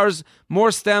 beautiful flowers,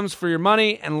 more stems for your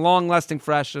money, and long-lasting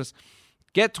freshness.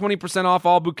 Get 20% off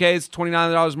all bouquets,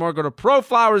 $29 more. Go to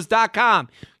proflowers.com.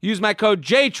 Use my code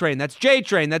JTRAIN. That's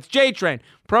JTRAIN. That's JTRAIN.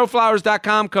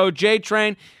 Proflowers.com, code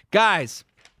JTRAIN. Guys,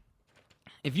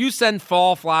 if you send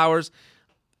fall flowers,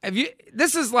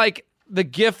 this is like the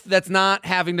gift that's not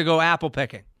having to go apple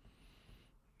picking.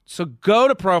 So go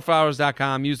to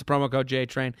proflowers.com, use the promo code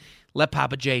JTRAIN. Let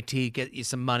Papa JT get you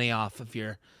some money off of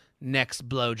your next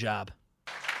blowjob.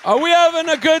 Are we having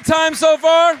a good time so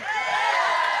far?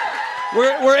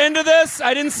 We're into this.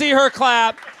 I didn't see her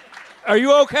clap. Are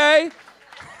you okay?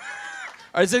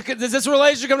 Is this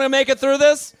relationship going to make it through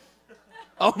this?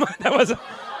 Oh my, that was.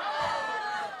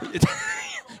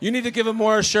 You need to give a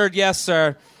more assured yes,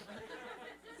 sir.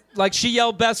 Like she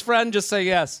yelled best friend, just say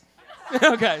yes.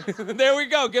 Okay, there we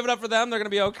go. Give it up for them. They're going to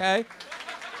be okay.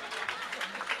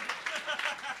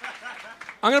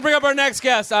 I'm going to bring up our next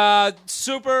guest.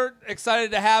 Super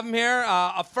excited to have him here.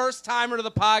 A first-timer to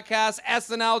the podcast,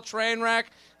 SNL Trainwreck,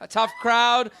 a tough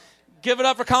crowd. Give it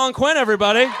up for Colin Quinn,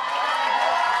 everybody.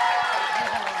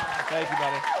 Thank you,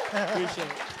 buddy. Appreciate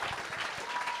it.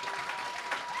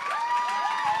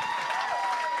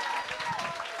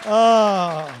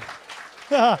 Oh.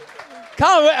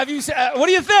 Colin, what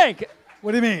do you think?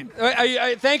 What do you mean?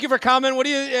 Thank you for coming. We're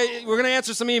going to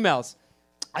answer some emails.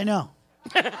 I know.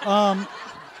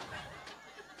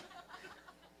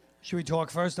 Should we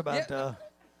talk first about...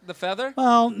 The feather?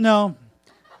 Well, no.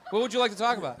 What would you like to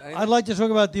talk about? I'd like to talk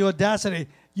about the audacity.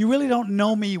 You really don't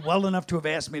know me well enough to have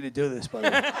asked me to do this, by the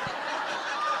way.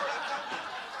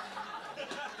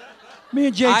 Me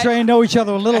and Jay Train know each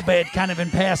other a little bit, kind of in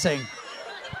passing.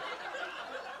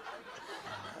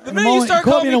 The minute you start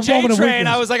calling me J Train,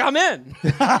 I was like, I'm in.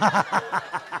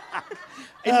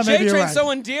 And J Train's so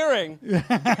endearing.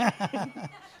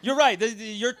 You're right.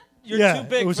 You're yeah, too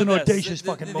big it was for an this. audacious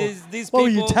fucking move. These Oh, people.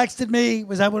 you texted me?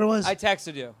 Was that what it was? I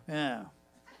texted you. yeah.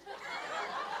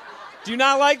 Do you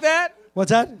not like that? What's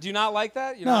that? Do you not like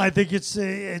that? No, I think it's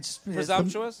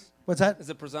Presumptuous? What's that? Is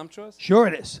it presumptuous? Sure,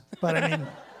 it is. But I mean,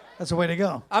 that's the way to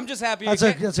go. I'm just happy.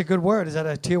 That's a good word. Is that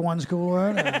a tier 1 school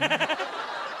word?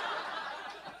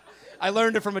 I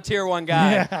learned it from a tier 1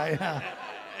 guy. yeah.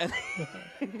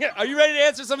 Are you ready to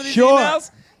answer some of these Sure. emails?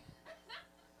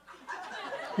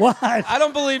 What? I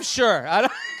don't believe sure.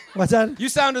 What's that? You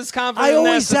sound as confident I in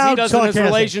always this as he sound does in his sarcastic.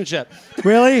 relationship.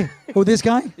 Really? Who, this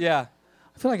guy? Yeah.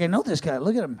 I feel like I know this guy.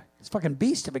 Look at him. He's a fucking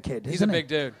beast of a kid. He's a big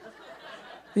dude.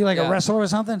 He like Yeah. a wrestler or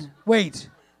something? Wait.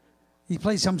 He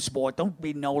plays some sport. Don't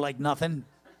be no like nothing.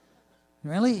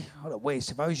 Really? What a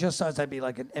waste. If I was your size, I'd be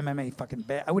like an MMA fucking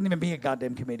bad. I wouldn't even be a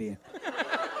goddamn comedian.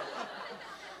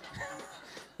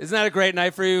 Isn't that a great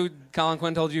night for you? Colin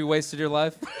Quinn told you wasted your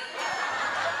life.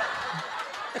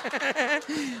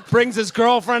 Brings his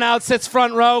girlfriend out, sits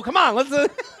front row. Come on, let's.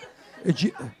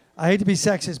 I hate to be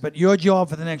sexist, but your job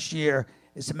for the next year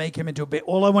is to make him into a bit.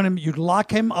 All I want him, you'd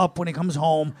lock him up when he comes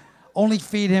home, only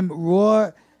feed him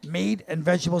raw meat and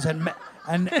vegetables and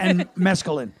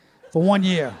mescaline for 1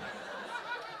 year.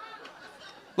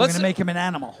 We're going to make him an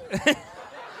animal.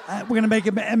 We're going to make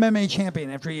him an MMA champion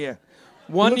after a year.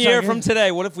 1 looks year like from it.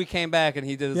 today, what if we came back and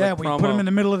he did his Yeah, like, we promo? put him in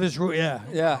the middle of this room. Yeah.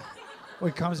 Yeah.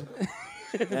 He comes.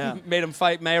 Yeah. Made him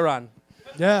fight Mayron.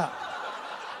 Yeah.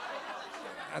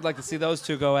 I'd like to see those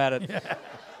two go at it. Yeah.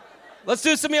 Let's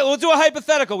do we'll do a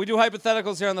hypothetical. We do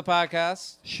hypotheticals here on the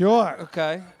podcast. Sure.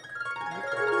 Okay.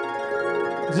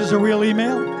 Is this a real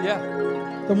email? Yeah.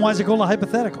 Then why is it called a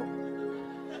hypothetical?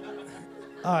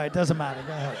 All right, doesn't matter.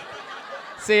 Go ahead.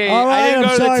 See, All right, I didn't I'm go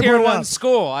to sorry, the tier brought it 1 up.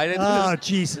 school. I didn't. Oh,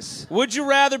 Jesus. Would you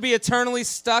rather be eternally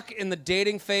stuck in the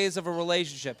dating phase of a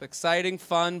relationship, exciting,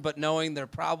 fun, but knowing they're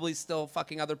probably still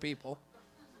fucking other people?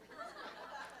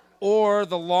 Or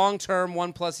the long-term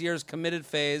 1+ years committed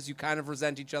phase, you kind of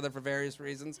resent each other for various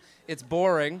reasons. It's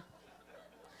boring.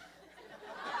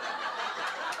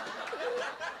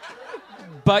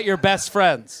 But you're best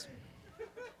friends.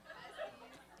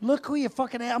 Look who you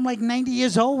fucking. I'm like 90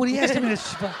 years old. What are you asking me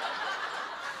this?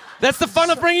 That's the fun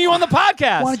of bringing you on the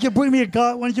podcast. Why don't you bring me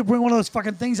Why don't you bring one of those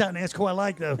fucking things out and ask who I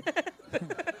like, though?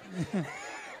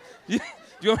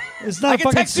 It's not I a can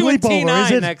fucking text you in sleepover, T9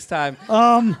 is it? next time.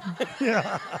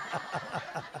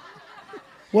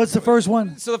 What's the first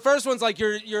one? So the first one's like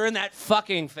you're in that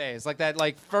fucking phase, like that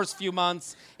first few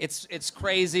months. It's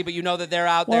crazy, but you know that they're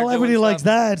out there. Well, doing everybody likes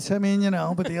stuff. that. I mean,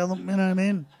 but the other, you know what I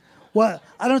mean? What?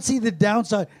 I don't see the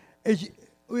downside.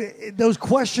 Those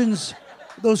questions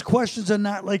are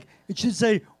not like, it should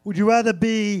say, would you rather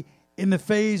be in the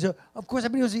phase of course,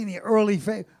 everybody was in the early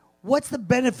phase. What's the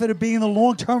benefit of being in the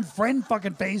long-term friend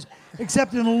fucking phase,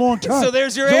 except in the long term? So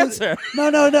there's your answer.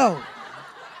 No.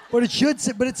 But it should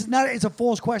say, but it's not. It's a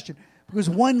false question because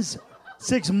one's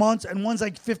 6 months and one's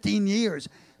like 15 years.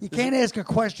 You can't ask a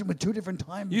question with two different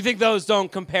times. You think those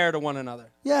don't compare to one another?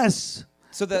 Yes.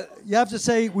 So that You have to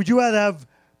say, would you rather have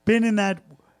been in that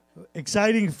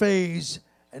exciting phase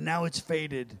and now it's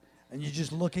faded and you're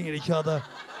just looking at each other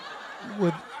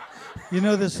with,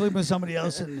 they're sleeping with somebody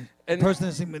else and the person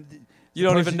that's sleeping with, you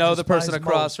don't even know the person despise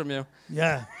across most. from you.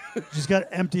 Yeah. You just got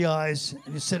empty eyes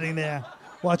and you're sitting there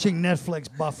watching Netflix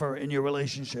buffer in your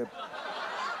relationship.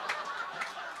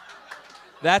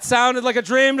 That sounded like a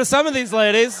dream to some of these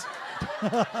ladies.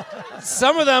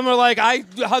 Some of them are like, I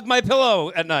hug my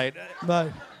pillow at night. But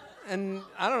And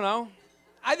I don't know.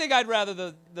 I think I'd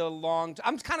rather the long.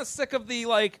 I'm kind of sick of the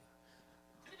like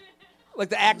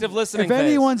the active listening. if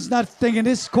anyone's not thinking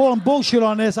this, calling bullshit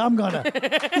on this, I'm gonna.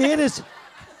 It is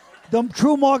the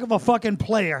true mark of a fucking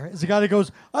player is the guy that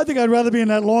goes, I think I'd rather be in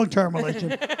that long-term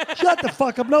relationship. Shut the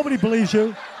fuck up. Nobody believes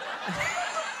you.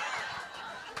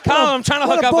 Colin, I'm trying to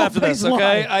What hook a up after this, bold-faced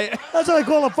okay? lie. That's what I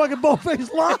call a fucking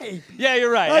bold-faced lie. Yeah,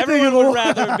 you're right. I think Everyone it'll- would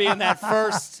rather be in that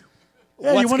first.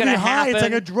 Yeah, what's you want to gonna be high. It's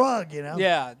like happen? a drug,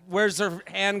 Yeah, where's her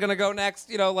hand gonna go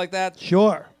next? Like that,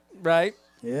 Sure. right?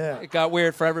 Yeah. It got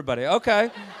weird for everybody. Okay,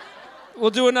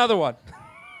 we'll do another one.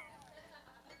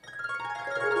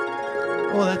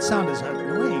 Oh, that sound is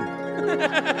annoying.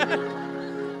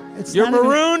 It's You're not even-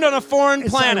 marooned on a foreign It's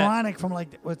planet. ironic from like,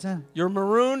 what's that? You're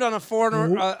marooned on a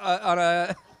foreign on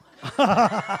a.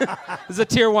 This is a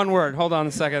tier 1 word. Hold on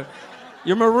a second.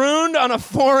 You're marooned on a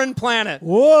foreign planet.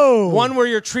 Whoa. One where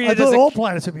you're I treated thought as all a.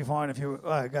 planets would be fine if you. All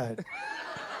right, go ahead.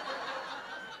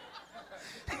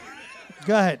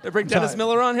 Go ahead. They bring Dennis Sorry.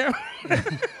 Miller on here.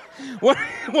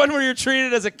 one where you're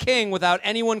treated as a king without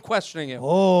anyone questioning you.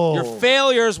 Oh. Your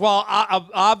failures, while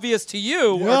obvious to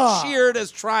you, Yeah. are cheered as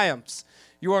triumphs.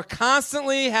 You are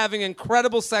constantly having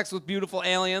incredible sex with beautiful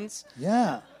aliens,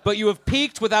 Yeah. but you have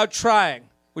peaked without trying.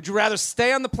 Would you rather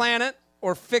stay on the planet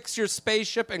or fix your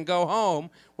spaceship and go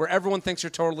home where everyone thinks you're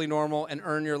totally normal and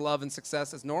earn your love and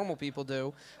success as normal people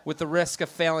do with the risk of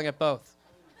failing at both?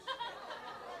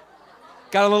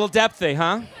 Got a little depthy,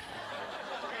 huh?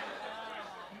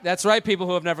 That's right, people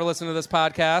who have never listened to this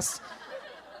podcast.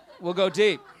 We'll go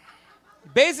deep.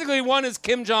 Basically, one is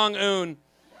Kim Jong-un.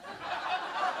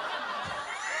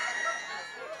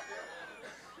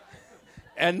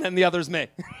 And then the other's me.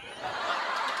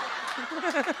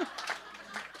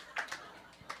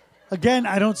 Again,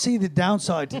 I don't see the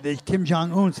downside to the Kim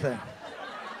Jong-un thing.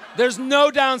 There's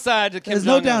no downside to Kim There's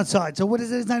Jong-un. no downside. So what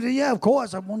is it? Yeah, of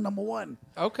course, I'm number one.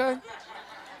 Okay.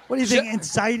 What do you think?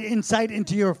 Insight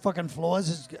into your fucking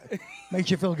flaws makes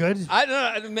you feel good? I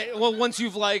don't know. Well, once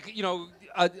you've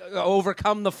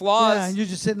overcome the flaws. Yeah, and you're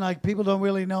just sitting like, people don't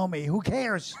really know me. Who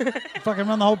cares? Fucking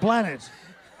run the whole planet.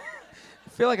 I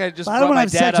feel like I just But I don't brought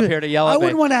want my to have dad sex up with- here to yell at I me.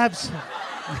 wouldn't want to have.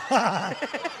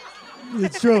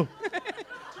 It's true.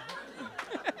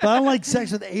 But I don't like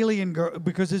sex with alien girl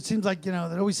because it seems like, it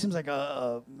always seems like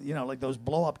like those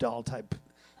blow up doll type.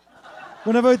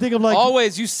 Whenever I think of like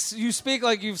Always, you speak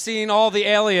like you've seen all the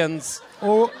aliens.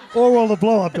 or all the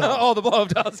blow up dolls. All the blow-up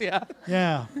dolls, yeah.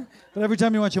 Yeah. But every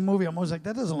time you watch a movie, I'm always like,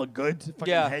 that doesn't look good. Fucking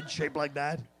Yeah. head shaped like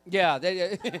that. Yeah.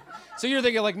 So you're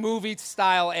thinking like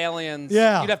movie-style aliens.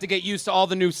 Yeah. You'd have to get used to all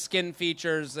the new skin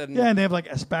features. And Yeah, and they have like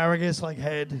asparagus like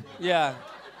head. Yeah.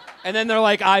 And then they're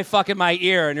like, I fuck in my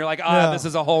ear. And you're like, Yeah. this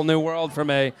is a whole new world for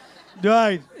me.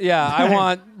 Right. Yeah, I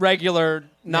want regular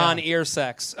non-ear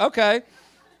sex. Okay.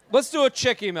 Let's do a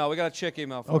chick email. We got a chick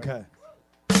email for you. Okay.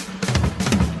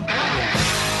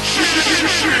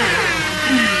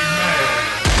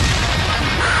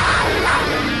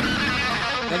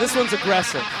 Now this one's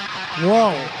aggressive.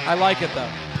 Whoa. I like it though.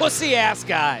 Pussy ass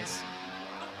guys.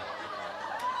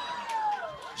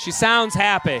 She sounds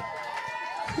happy.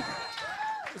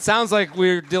 It sounds like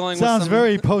we're dealing Sounds with some...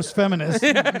 very post-feminist.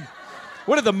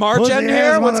 What did the march Pussy end ass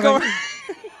here? What's motherfucker. going?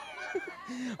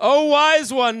 Oh,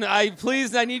 wise one, I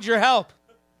need your help.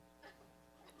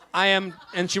 I am,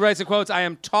 and she writes in quotes, I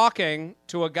am talking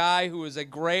to a guy who is a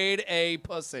grade A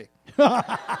pussy.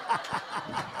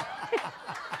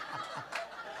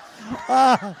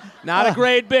 Not a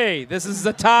grade B. This is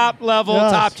the top level,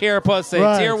 Yes. top tier pussy,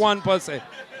 Right. tier 1 pussy.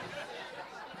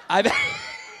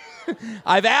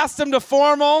 I've asked him to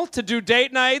formal to do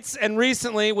date nights, and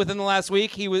recently, within the last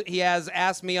week, he has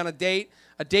asked me on a date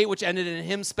which ended in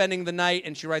him spending the night,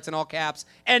 and she writes in all caps,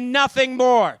 and nothing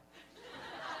more.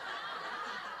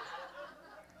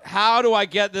 How do I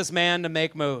get this man to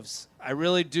make moves? I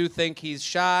really do think he's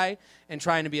shy and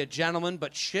trying to be a gentleman,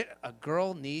 but shit, a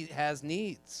girl has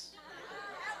needs.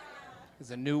 He's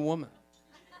a new woman.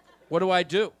 What do I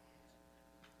do?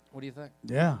 What do you think?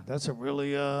 Yeah, that's a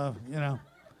really, I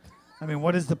mean,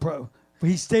 what is the pro?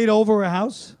 He stayed over a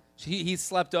house? He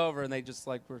slept over, and they just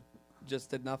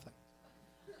did nothing.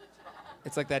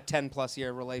 It's like that 10-plus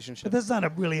year relationship. But that's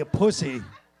not really a pussy.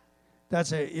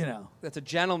 That's a, That's a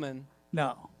gentleman.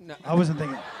 No. No. I wasn't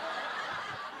thinking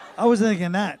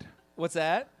that. What's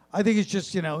that? I think it's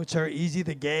just, it's her easy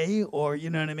the gay, or, you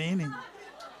know what I mean?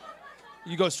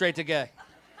 You go straight to gay.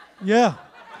 Yeah.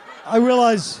 I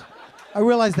realize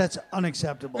that's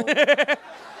unacceptable.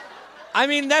 I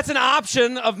mean, that's an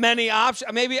option of many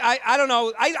options. Maybe, I don't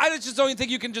know. I just don't think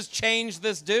you can just change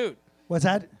this dude. What's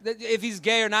that? If he's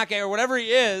gay or not gay or whatever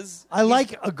he is. I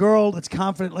like a girl that's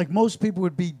confident. Like, most people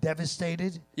would be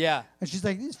devastated. Yeah. And she's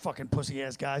like, these fucking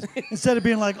pussy-ass guys. Instead of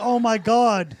being like, oh, my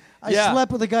God, I Yeah.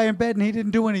 slept with a guy in bed and he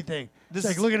didn't do anything. This It's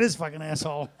like, is- look at this fucking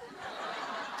asshole.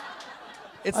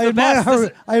 It's I the admire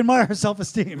best. I admire her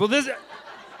self-esteem. Well, this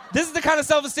is the kind of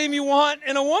self-esteem you want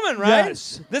in a woman, right?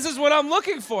 Yes. This is what I'm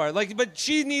looking for. Like, but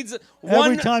she needs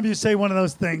one. Every time you say one of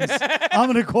those things,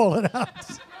 I'm going to call it out.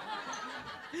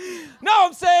 No,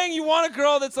 I'm saying you want a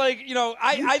girl that's like,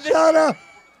 I think Shut up.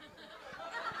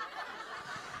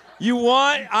 you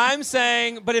want. I'm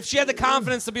saying, but if she had the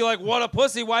confidence to be like, what a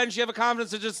pussy, why didn't she have a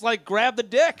confidence to just like grab the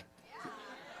dick?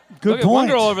 Good Look at one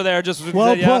point. girl over there just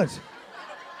Well yeah. put.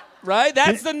 Right?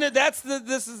 This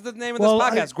is the name of Well,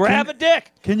 this podcast. Grab a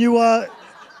dick. Can you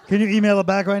email her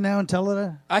back right now and tell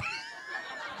her that?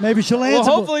 Maybe she'll Well,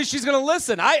 answer. hopefully she's gonna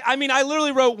listen. I mean, I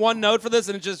literally wrote one note for this,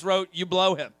 and it just wrote, "You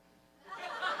blow him."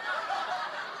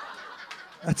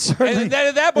 That's certainly, And then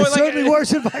at that point, it's like- certainly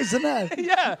worse advice than that.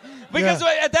 Yeah, because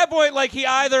at that point, like he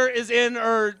either is in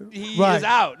or he Right. is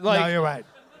out. Like, no, you're right.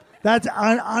 That's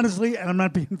honestly, and I'm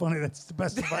not being funny, that's the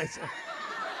best advice.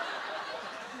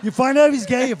 You find out if he's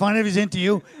gay. You find out if he's into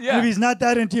you. Yeah. And if he's not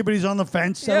that into you, but he's on the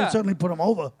fence, that Yeah. would certainly put him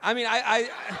over. I mean,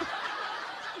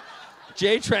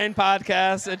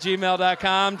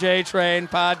 JTrainPodcast@gmail.com.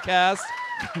 JTrainPodcast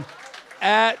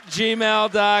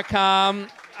 @gmail.com.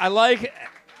 I like.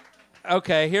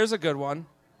 Okay, here's a good one.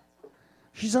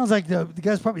 She sounds like the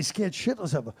guy's probably scared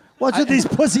shitless of her. What's with these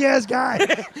pussy ass guys?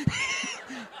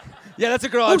 Yeah, that's a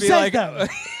girl. Who I'd be says like, that?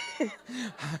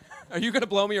 "Are you gonna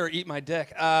blow me or eat my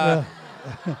dick?"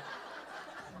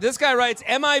 This guy writes,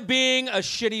 "Am I being a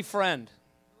shitty friend?"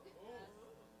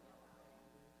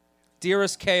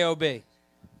 Dearest KOB,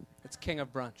 it's King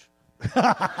of Brunch.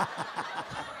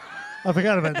 I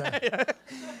forgot about that.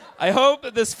 I hope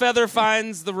that this feather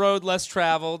finds the road less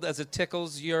traveled as it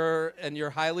tickles your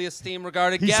highly esteemed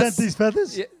regarded He guests. sent these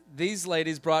feathers? Yeah, these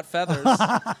ladies brought feathers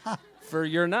for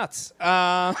your nuts.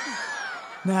 Nice.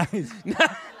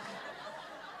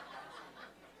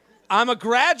 I'm a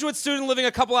graduate student living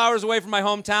a couple hours away from my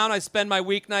hometown. I spend my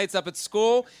weeknights up at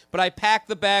school, but I pack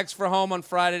the bags for home on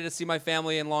Friday to see my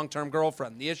family and long-term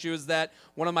girlfriend. The issue is that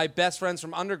one of my best friends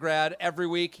from undergrad, every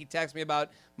week he texts me about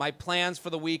my plans for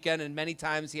the weekend, and many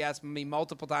times he asks me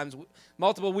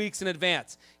multiple weeks in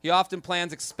advance. He often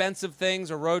plans expensive things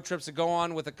or road trips to go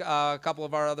on with a couple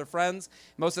of our other friends.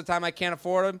 Most of the time I can't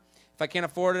afford them. If I can't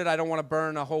afford it, I don't want to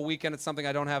burn a whole weekend. It's something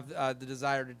I don't have the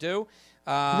desire to do. He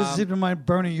doesn't seem to mind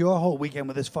burning your whole weekend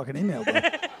with this fucking email, bro.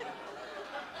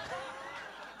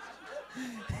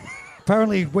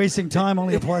 Apparently, wasting time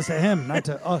only applies to him, not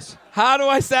to us. How do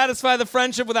I satisfy the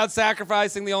friendship without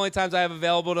sacrificing the only times I have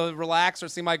available to relax or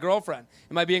see my girlfriend?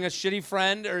 Am I being a shitty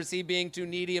friend, or is he being too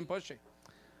needy and pushy?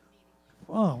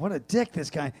 Oh, what a dick, this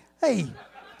guy. Hey,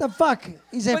 the fuck?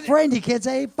 He's a friend. You can't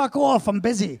say, hey, fuck off, I'm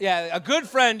busy. Yeah, a good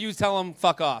friend, you tell him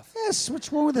fuck off. Yes,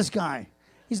 what's wrong with this guy?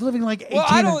 He's living like 18.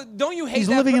 Well, don't you hate He's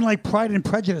that living in like Pride and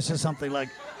Prejudice or something. Like,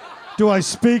 do I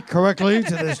speak correctly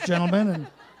to this gentleman? And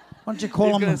why don't you call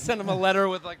He's him? gonna send him a letter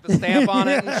with like the stamp on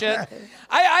it and shit.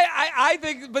 I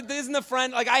think, but isn't the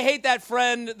friend like I hate that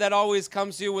friend that always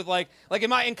comes to you with like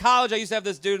in college I used to have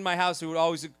this dude in my house who would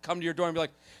always come to your door and be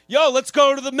like, "Yo, let's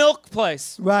go to the milk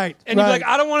place." Right. And he'd be like,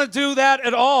 "I don't want to do that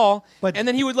at all." But- and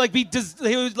then he would like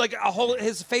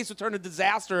his face would turn to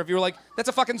disaster if you were like, "That's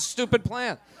a fucking stupid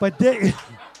plan." But they,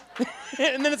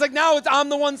 And then it's like now I'm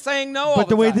the one saying no. all but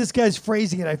the way time. this guy's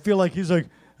phrasing it, I feel like he's like,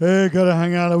 hey, gotta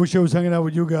hang out. I wish I was hanging out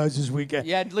with you guys this weekend.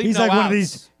 Yeah, leave he's no like one of outs.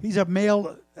 these. He's a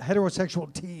male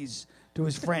heterosexual tease to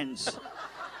his friends.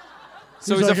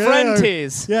 So he's like, a friend "Hey,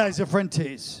 tease. Yeah, he's a friend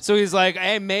tease. So he's like,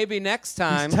 "Hey, maybe next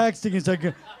time." He's texting. He's like,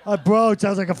 bro, it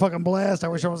sounds like a fucking blast. I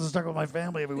wish I wasn't stuck with my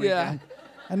family every weekend.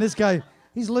 And this guy,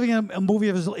 he's living in a movie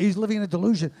of his. He's living in a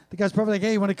delusion. The guy's probably like,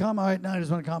 hey, you want to come? All right, no, I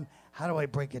just want to come. How do I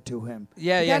break it to him?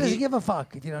 Yeah, the yeah, guy doesn't he- give a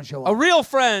fuck if you don't show A up. real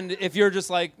friend, if you're just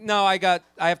like, "No, I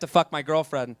have to fuck my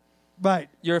girlfriend," Right.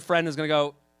 your friend is gonna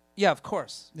go, "Yeah, of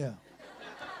course." Yeah.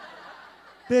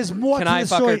 There's more Can to I the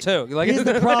fuck story. her too? You like Here's it?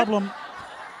 the problem.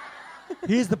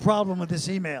 Here's the problem with this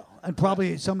email, and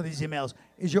probably some of these emails,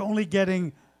 is you're only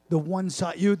getting the one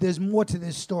side. There's more to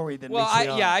this story than Well, meets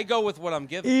the eye. I go with what I'm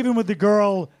giving. Even with the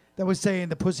girl that was saying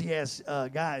the pussy ass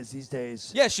guys these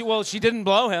days. Yeah, she didn't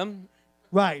blow him.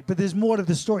 Right, but there's more to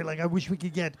the story. Like, I wish we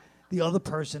could get the other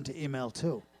person to email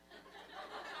too.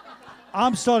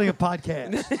 I'm starting a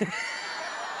podcast.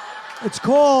 It's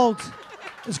called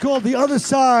The Other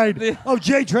Side of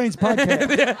J Train's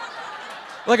Podcast.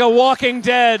 Like a Walking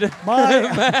Dead My,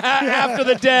 after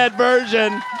the dead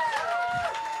version.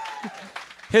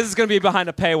 His is gonna be behind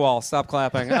a paywall. Stop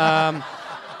clapping.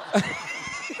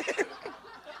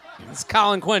 It's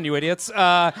Colin Quinn, you idiots.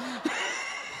 yeah.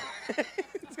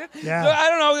 I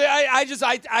don't know.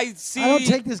 I see. I don't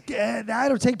take this. I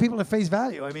don't take people at face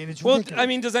value. I mean, it's Well, ridiculous. I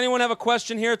mean, does anyone have a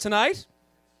question here tonight?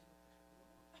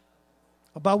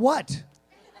 About what?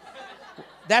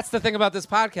 That's the thing about this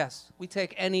podcast. We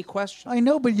take any question. I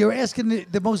know, but you're asking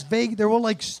the most vague. They're all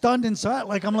like stunned inside.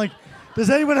 Like, I'm like, does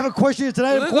anyone have a question here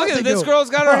tonight? Of Look course at they this do. girl's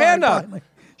got her All right, hand up. finally.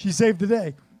 She saved the day. Me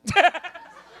and my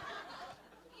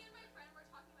friend were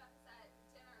talking about this at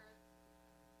dinner,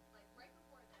 like right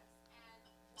before this,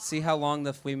 and See how long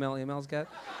the female emails get?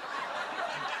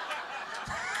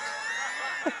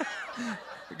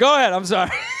 Go ahead. I'm sorry.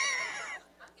 I'm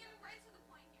getting right to the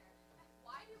point here.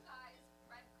 Why do guys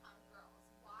breadcrumb girls?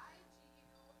 Why do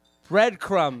you?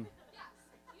 Breadcrumb. Yes.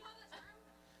 Do you know this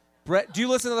term? Do you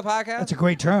listen to the podcast? That's a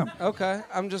great term. Okay.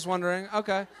 I'm just wondering.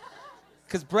 Okay.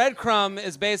 Because breadcrumb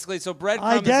is basically breadcrumb.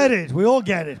 I get it. We all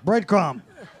get it. Breadcrumb.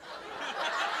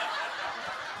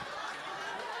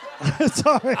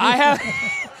 Sorry.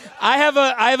 I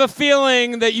have a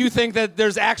feeling that you think that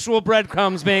there's actual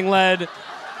breadcrumbs being led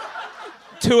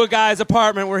to a guy's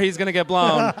apartment where he's going to get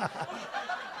blown.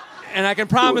 And I can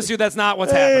promise you that's not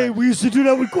what's Hey, happening. we used to do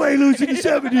that with Quaaludes in the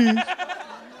 70s.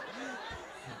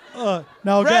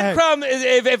 No, go ahead. Breadcrumb,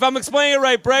 if I'm explaining it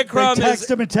right, breadcrumb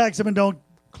They text them and don't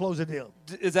close the deal.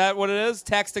 is that what it is?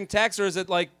 Texting text, or is it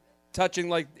like touching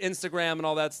like Instagram and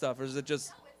all that stuff? Or is it just...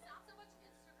 No, it's not so much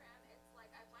Instagram. It's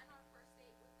like I went on a first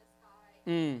date with this guy.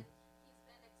 And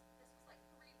this was like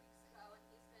 3 weeks ago, and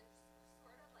he's been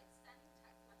sort of like sending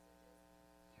text messages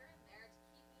here and there to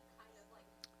keep me kind of like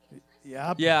interested,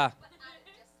 Yep. Yeah. but at a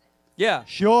distance. Yeah.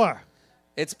 Sure.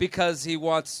 It's because he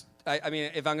wants... I mean,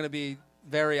 if I'm going to be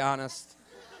very honest...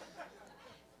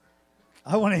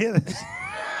 I want to hear this.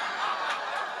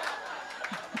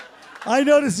 I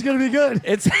know this is going to be good.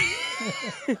 It's...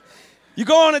 You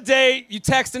go on a date, you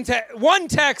text and text. One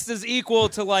text is equal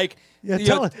to like... Yeah, you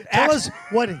tell know, us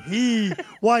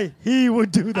why he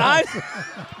would do that.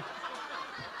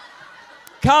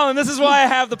 Colin, this is why I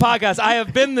have the podcast. I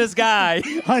have been this guy.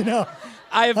 I know.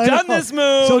 I have I done know. this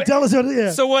move. So tell us what.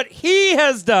 Yeah. So what he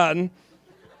has done,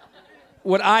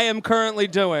 what I am currently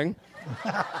doing,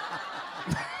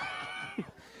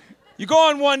 you go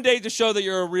on one date to show that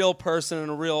you're a real person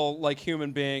and a real like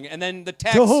human being, and then the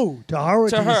text To who? To her or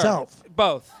to her, yourself?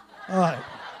 both. All right.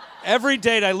 Every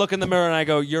date I look in the mirror and I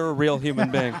go, "You're a real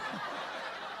human being.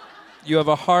 You have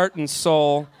a heart and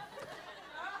soul."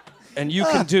 And you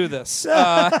can do this. So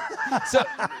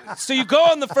you go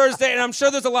on the first date, and I'm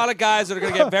sure there's a lot of guys that are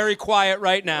going to get very quiet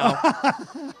right now.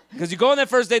 Because you go on that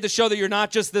first date to show that you're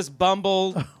not just this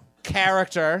bumble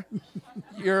character.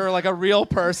 You're like a real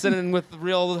person and with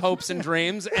real hopes and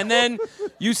dreams. And then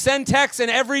you send texts, and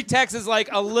every text is like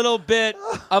a little bit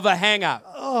of a hangout.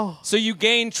 So you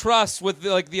gain trust with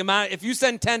like the amount. If you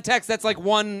send 10 texts, that's like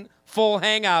one full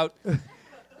hangout.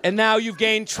 And now you've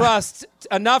gained trust,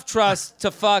 enough trust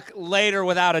to fuck later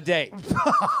without a date.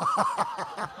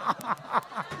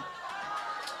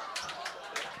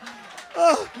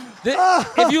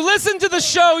 If you listen to the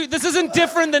show, this isn't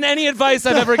different than any advice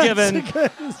I've ever given.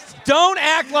 Don't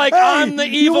act like I'm the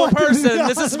you evil want to be person.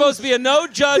 This is honest. supposed to be a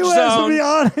no-judge You have to zone. be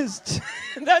honest.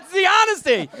 That's the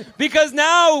honesty. Because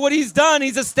now what he's done,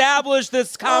 he's established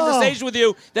this conversation with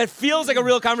you that feels like a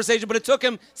real conversation, but it took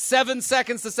him 7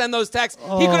 seconds to send those texts.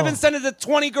 He could have been sending it to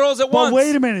 20 girls at once. But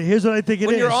wait a minute. Here's what I think it is.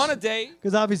 When you're on a date.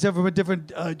 Because obviously I'm from a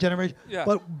different generation. Yeah.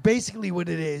 But basically what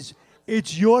it is,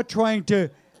 it's you're trying to,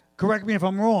 correct me if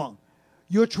I'm wrong,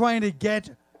 you're trying to get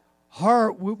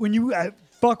her, when you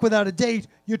fuck without a date,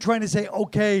 you're trying to say,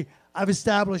 okay, I've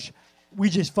established we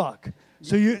just fuck.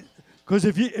 So you, because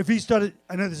if he started,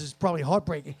 I know this is probably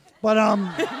heartbreaking, but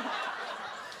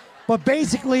but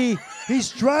basically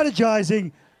he's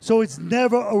strategizing so it's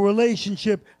never a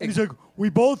relationship. And he's like, we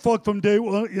both fucked from day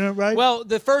one, you know, right? Well,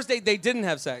 the first date, they didn't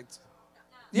have sex.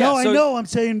 No, so I know. I'm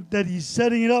saying that he's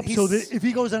setting it up so He's- that if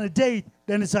he goes on a date,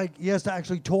 then it's like he has to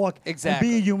actually talk Exactly.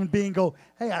 and be a human being. Go,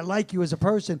 hey, I like you as a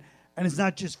person, and it's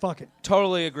not just fucking.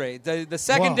 Totally agree. The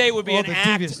second Wow. date would be All an the act.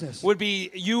 deviousness. Would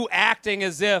be you acting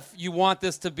as if you want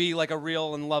this to be like a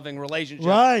real and loving relationship.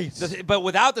 Right. But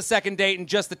without the second date and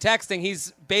just the texting,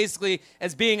 he's basically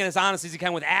as being as honest as he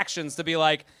can with actions to be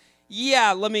like,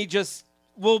 yeah,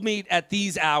 we'll meet at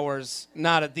these hours,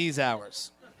 not at these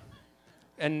hours.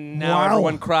 And now Wow.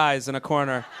 everyone cries in a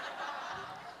corner.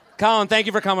 Colin, thank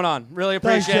you for coming on. Really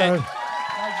Thanks, appreciate it. Jared.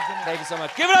 Thank you so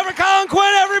much. Give it up for Colin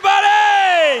Quinn,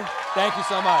 everybody! Thank you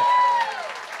so much.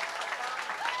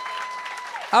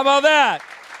 How about that?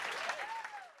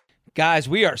 Guys,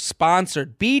 we are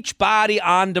sponsored. Beachbody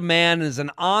On Demand is an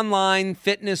online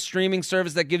fitness streaming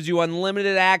service that gives you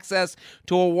unlimited access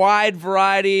to a wide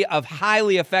variety of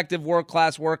highly effective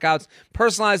world-class workouts,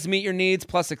 personalized to meet your needs,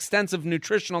 plus extensive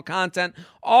nutritional content,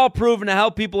 all proven to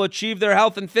help people achieve their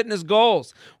health and fitness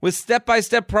goals. With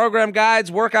step-by-step program guides,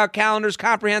 workout calendars,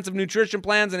 comprehensive nutrition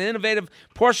plans, and innovative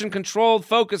portion-controlled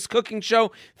focused cooking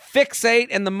show, Fixate,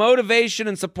 and the motivation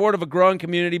and support of a growing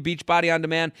community, Beachbody On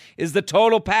Demand is the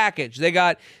total package. They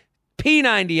got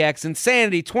P90X,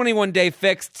 Insanity, 21-Day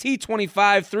Fix, T25,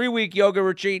 3-week yoga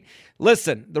retreat.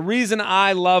 Listen, the reason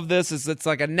I love this is it's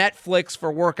like a Netflix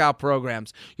for workout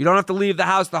programs. You don't have to leave the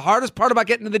house. The hardest part about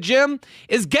getting to the gym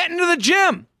is getting to the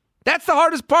gym. That's the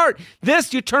hardest part.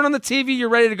 This, you turn on the TV, you're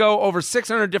ready to go. Over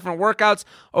 600 different workouts,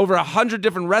 over 100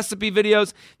 different recipe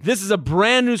videos. This is a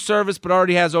brand new service, but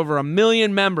already has over 1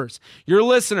 million members. Your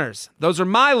listeners, those are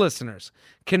my listeners,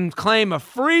 can claim a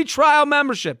free trial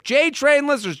membership. J-Train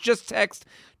listeners, just text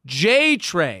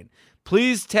J-Train.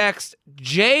 Please text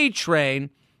J-Train.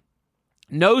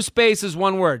 No spaces,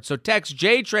 one word. So text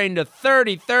J-Train to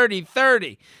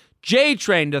 303030.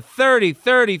 J-Train to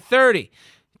 303030.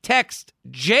 Text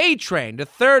JTRAIN to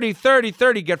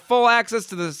 303030. Get full access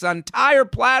to this entire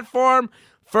platform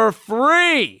for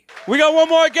free. We got one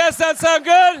more guest. That sound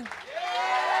good?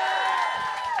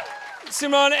 See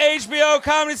him on HBO,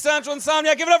 Comedy Central,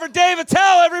 Insomnia. Give it up for Dave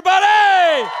Attell,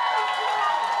 everybody!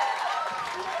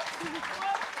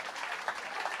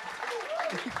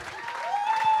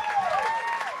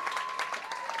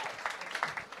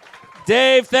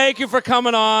 Dave, thank you for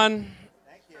coming on.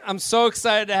 Thank you. I'm so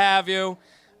excited to have you.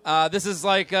 This is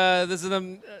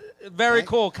very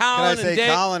cool. Colin Can I say and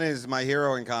Dave. Colin is my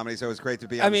hero in comedy, so it's great to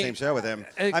be on the same show with him.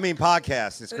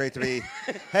 Podcast. It's great to be.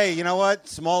 Hey, you know what?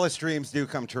 Smallest dreams do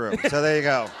come true. So there you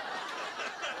go.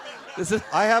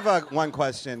 I have one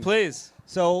question. Please.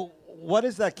 So what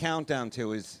is that countdown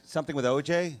to? Is something with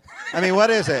OJ? I mean, what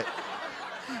is it?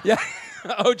 Yeah,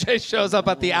 OJ shows up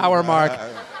at the hour mark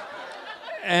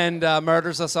and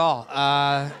murders us all.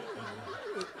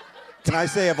 Can I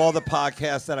say, of all the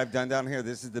podcasts that I've done down here,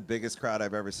 this is the biggest crowd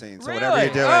I've ever seen. So Really? whatever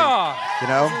you're doing, Oh. you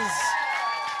know?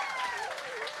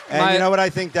 And My- you know what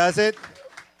I think does it?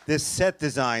 This set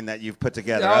design that you've put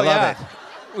together. Oh, I love yeah.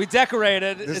 it. We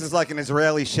decorated. This is like an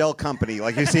Israeli shell company.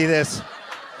 Like, you see this?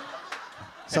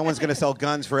 Someone's going to sell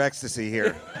guns for ecstasy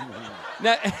here.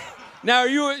 Now,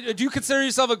 do you consider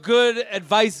yourself a good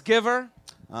advice giver?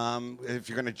 If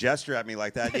you're going to gesture at me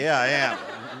like that, yeah, I am.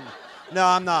 No,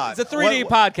 I'm not. It's a 3D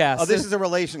podcast. Oh, this is a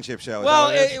relationship show. Is Well,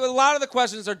 that what it is? a lot of the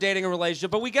questions are dating and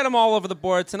relationship, but we get them all over the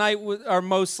board. Tonight are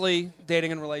mostly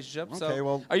dating and relationship. Okay, So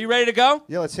well- are you ready to go?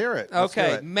 Yeah, let's hear it. Let's do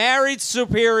Okay. it. Married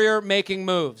superior making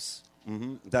moves.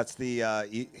 That's the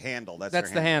handle. That's That's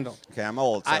their the handle. Okay, I'm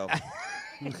old, so.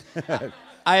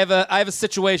 I have a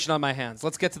situation on my hands.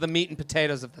 Let's get to the meat and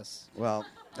potatoes of this. Well,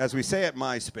 as we say at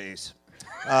MySpace,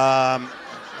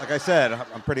 like I said,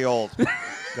 I'm pretty old. Go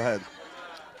ahead.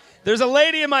 There's a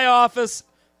lady in my office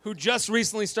who just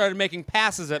recently started making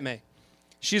passes at me.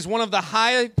 She's one of the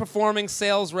high-performing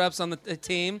sales reps on the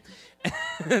team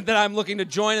that I'm looking to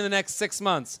join in the next 6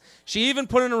 months. She even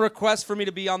put in a request for me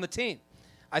to be on the team.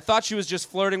 I thought she was just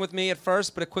flirting with me at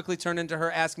first, but it quickly turned into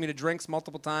her asking me to drinks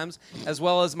multiple times, as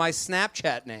well as my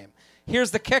Snapchat name. Here's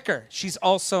the kicker. She's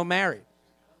also married.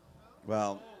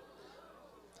 Well,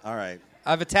 all right.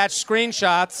 I've attached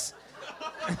screenshots.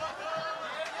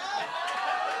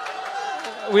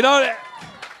 We don't...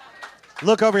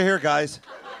 Look over here, guys.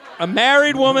 A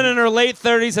married woman in her late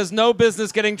 30s has no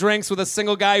business getting drinks with a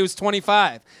single guy who's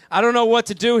 25. I don't know what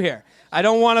to do here. I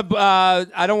don't want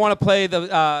to play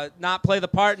not play the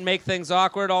part and make things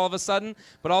awkward all of a sudden,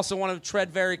 but also want to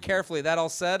tread very carefully. That all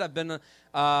said, I've been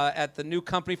at the new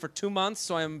company for 2 months,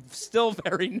 so I'm still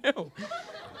very new.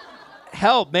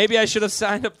 Help! Maybe I should have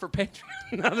signed up for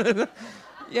Patreon.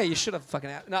 Yeah, you should have fucking.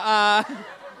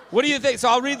 What do you think? So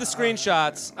I'll read the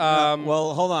screenshots.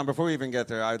 Well, hold on. Before we even get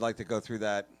there, I'd like to go through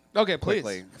that Okay, please.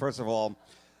 quickly. First of all,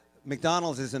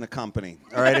 McDonald's isn't a company.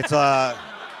 All right,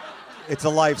 it's a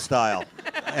lifestyle,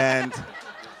 and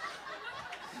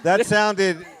that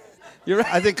sounded. You're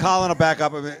right. I think Colin will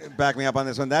back me up on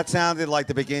this one. That sounded like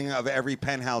the beginning of every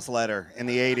Penthouse letter in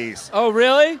the '80s. Oh,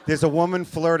 really? There's a woman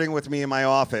flirting with me in my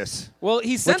office, Well,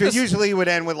 he sent which us. usually would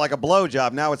end with like a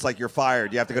blowjob. Now it's like you're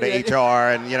fired. You have to go to Yeah.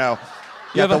 HR, and you have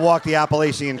have to a- walk the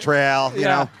Appalachian Trail. You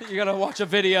know. You gotta watch a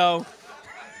video.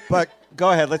 But go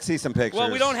ahead. Let's see some pictures.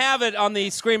 Well, we don't have it on the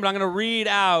screen, but I'm gonna read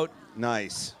out.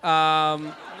 Nice.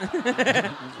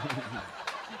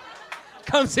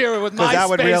 Comes here with 'Cause that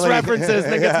would MySpace really- references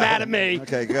and then gets Yeah. mad at me.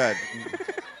 Okay, good.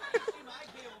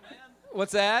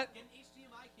 What's that?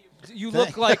 You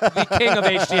look like the king of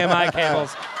HDMI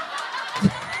cables.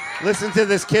 Listen to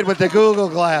this kid with the Google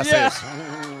glasses. Yeah.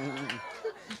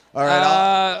 All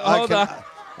right. Hold on.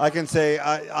 I can say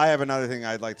I have another thing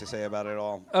I'd like to say about it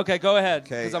all. Okay, go ahead.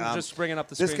 Okay, Because I'm just bringing up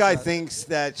the This guy screenshot. thinks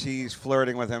that she's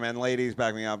flirting with him, and ladies,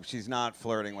 back me up. She's not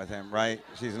flirting with him, right?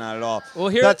 She's not at all. Well,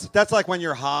 here- that's like when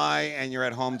you're high and you're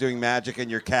at home doing magic, and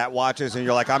your cat watches, and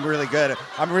you're like, I'm really good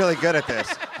at this.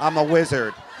 I'm a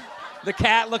wizard. The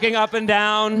cat looking up and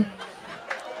down.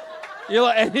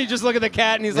 And you just look at the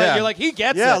cat and he's like, you're like, he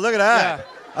gets it. Yeah, look at that. Yeah.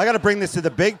 I got to bring this to the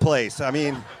big place. I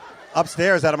mean,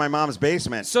 upstairs out of my mom's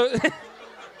basement.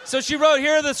 So she wrote,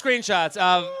 here are the screenshots.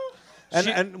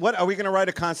 And what are we going to write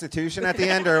a constitution at the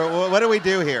end, or what do we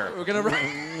do here? We're gonna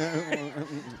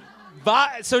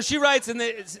write. So she writes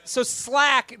so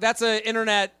Slack. That's an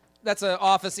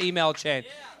office email chain.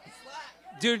 Yeah,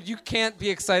 Slack. Dude, you can't be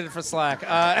excited for Slack.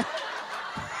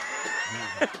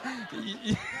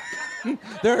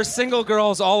 There are single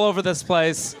girls all over this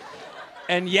place,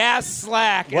 and yes,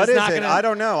 Slack What is is not it? gonna. I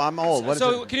don't know. I'm old. What is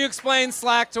So it? can you explain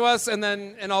Slack to us, and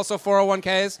also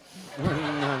 401ks?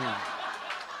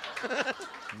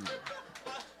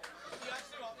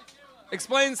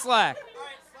 Explain Slack. All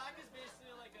right, Slack is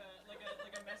basically like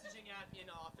a messaging app in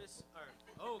Office.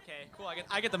 Okay, cool.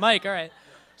 I get the mic. All right.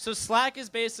 So Slack is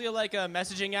basically like a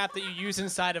messaging app that you use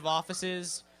inside of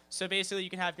offices. So basically, you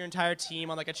can have your entire team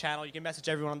on like a channel. You can message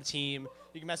everyone on the team.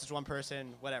 You can message one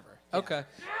person, whatever. Yeah. Okay.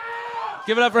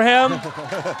 Give it up for him.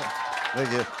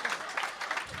 Thank you.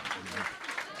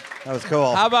 That was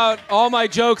cool. How about all my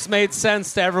jokes made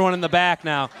sense to everyone in the back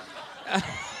now?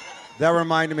 That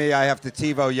reminded me I have to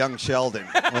TiVo Young Sheldon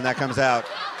when that comes out.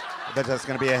 I bet that's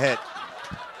going to be a hit.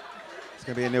 It's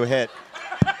going to be a new hit.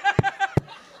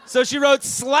 So she wrote,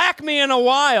 slack me in a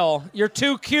while. You're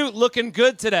too cute, looking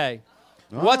good today.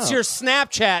 Oh. What's your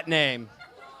Snapchat name?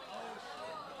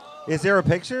 Is there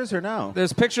pictures or no?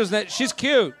 There's pictures that she's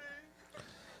cute.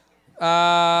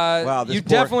 Wow, this you poor-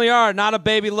 definitely are. Not a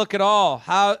baby look at all.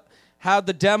 How'd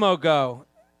the demo go?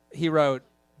 He wrote,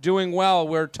 doing well.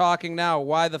 We're talking now.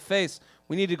 Why the face?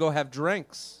 We need to go have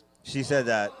drinks. She said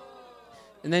that.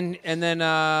 And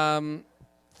then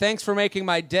thanks for making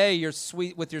my day. Your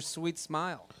sweet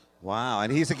smile. Wow,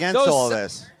 and he's against all of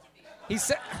this. He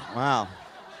said, Wow.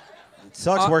 It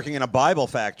sucks working in a Bible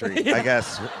factory, Yeah. I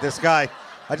guess. This guy,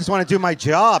 I just want to do my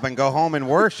job and go home and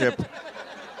worship.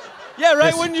 yeah,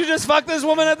 right? Wouldn't you just fuck this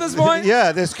woman at this point?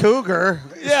 Yeah, this cougar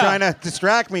is Yeah. trying to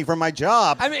distract me from my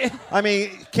job. I mean,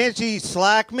 can't she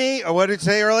slack me? Or what did it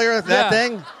say earlier? That Yeah.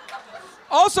 thing?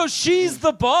 Also, she's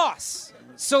the boss.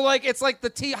 So, like, it's like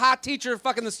the hot teacher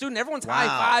fucking the student. Everyone's Wow.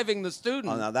 high-fiving the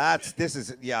student. Oh, now this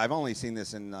is, I've only seen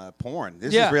this in porn.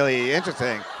 This Yeah. is really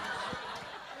interesting.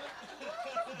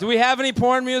 Do we have any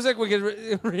porn music? We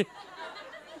could.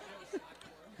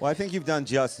 Well, I think you've done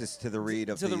justice to the read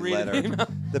of To the the read of the letter. email.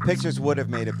 The pictures would have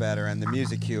made it better, and the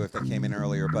music cue if they came in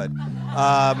earlier, but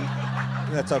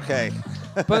that's okay.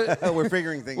 But We're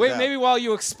figuring things wait, out. maybe while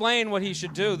you explain what he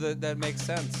should do, that makes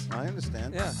sense. I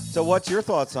understand. Yeah. So what's your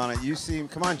thoughts on it? You seem,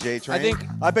 come on, J-Train.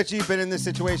 I bet you've been in this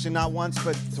situation not once,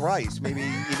 but thrice, maybe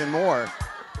even more.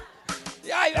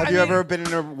 Yeah, Have you ever been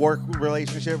in a work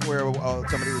relationship where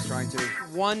somebody was trying to?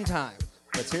 One time.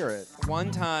 Let's hear it. One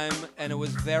time, and it was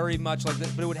very much like this,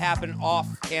 but it would happen off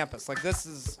campus. Like this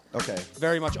is Okay.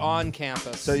 very much on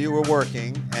campus. So you were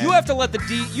working. And You have to let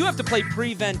you have to play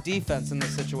prevent defense in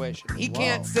this situation. He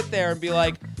can't sit there and be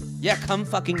like, "Yeah, come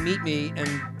fucking meet me and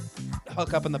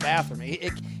hook up in the bathroom."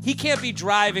 He can't be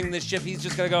driving this ship. He's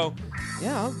just gonna go,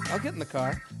 "Yeah, I'll get in the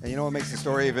car." And you know what makes the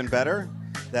story even better?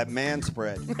 That man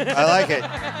spread. I like it.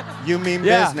 You mean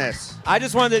Yeah. business. I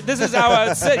just wanted to, this is how I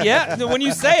would say, yeah, when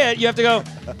you say it, you have to go,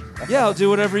 "Yeah, I'll do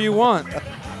whatever you want."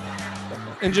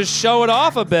 And just show it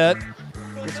off a bit.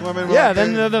 This woman. Yeah,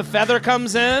 then the feather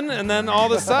comes in, and then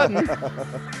all of a sudden,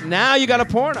 now you got a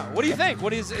porno. What do you think?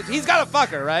 He's got a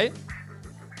fucker, right?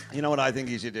 You know what I think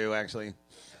you should do, actually?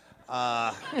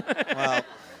 Well,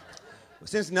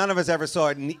 since none of us ever saw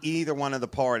it in either one of the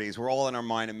parties, we're all in our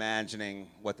mind imagining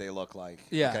what they look like.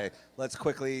 Yeah. Okay. Let's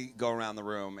quickly go around the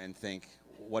room and think.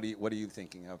 What are you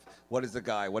thinking of? What is the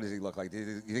guy? What does he look like? Do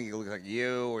you think he looks like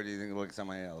you, or do you think he looks like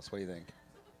somebody else? What do you think?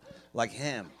 Like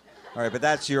him. All right, but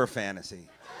that's your fantasy.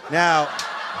 Now,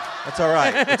 that's all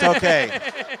right. It's okay.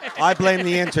 I blame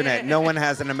the internet. No one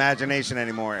has an imagination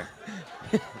anymore.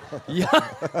 Yeah.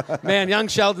 Man, young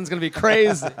Sheldon's going to be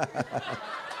crazy.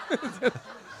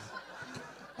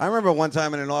 I remember one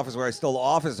time in an office where I stole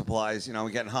office supplies,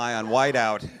 getting high on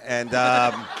whiteout, and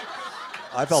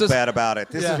I felt bad about it.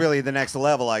 This is really the next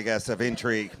level, I guess, of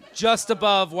intrigue. Just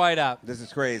above whiteout. This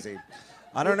is crazy.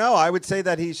 I don't know. I would say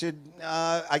that he should,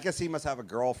 I guess he must have a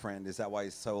girlfriend. Is that why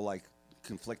he's so,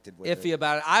 conflicted with it? Iffy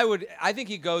about it. I think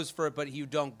he goes for it, but you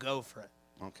don't go for it.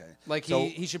 Okay. Like So-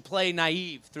 he should play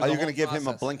naive through Are the you whole going to give him a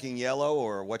process. blinking yellow,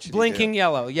 or what should he do? Blinking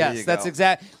yellow, There yes, you that's go.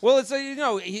 exact. Well, it's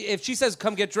if she says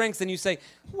come get drinks, then you say,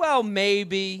 well,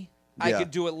 maybe I Yeah. could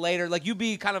do it later. Like you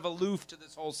be kind of aloof to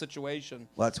this whole situation.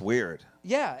 Well, that's weird.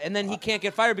 Yeah, and then he can't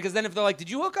get fired because then if they're like, did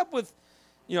you hook up with,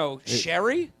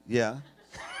 Sherry? Yeah.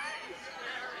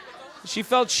 She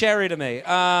felt Sherry to me.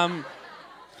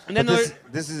 And then But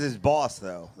this is his boss,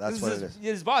 though. That's this what is it is.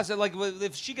 his boss. Like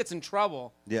if she gets in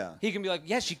trouble, Yeah. he can be like,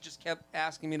 yeah, she just kept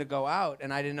asking me to go out,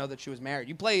 and I didn't know that she was married.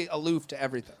 You play aloof to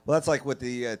everything. Well, that's like with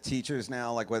the teachers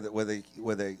now, like where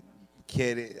a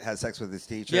kid has sex with his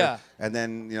teacher, Yeah. and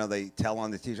then they tell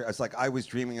on the teacher. It's like I was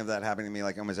dreaming of that happening to me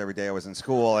like almost every day I was in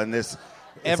school, and it's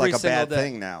Every like a single bad day.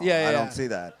 thing now. Yeah, I yeah. don't see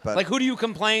that. But Like who do you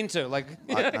complain to? Like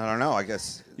I don't know. I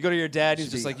guess you go to your dad, he's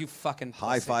Should just be like, you fucking pussy."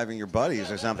 high-fiving your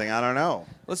buddies or something. I don't know.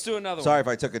 Let's do another Sorry one. if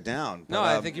I took it down. No,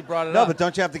 but, I think you brought it no, up. but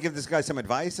don't you have to give this guy some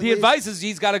advice? at The least? advice is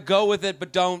he's got to go with it,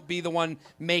 but don't be the one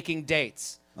making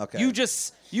dates. Okay.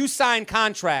 You sign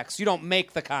contracts. You don't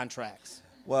make the contracts.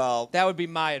 Well, that would be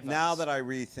my advice. Now that I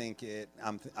rethink it,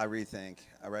 I rethink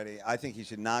already. I think he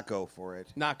should not go for it.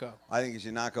 Not go. I think he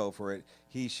should not go for it.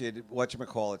 He should,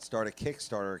 whatchamacallit, start a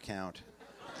Kickstarter account.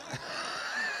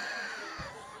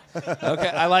 Okay,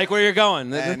 I like where you're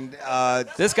going. And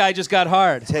this guy just got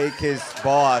hard. Take his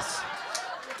boss.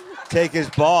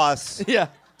 Yeah.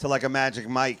 To like a Magic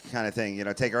Mike kind of thing,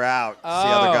 take her out, see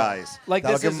other guys. Like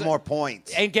that'll this give is him more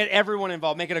points. And get everyone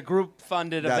involved, make it a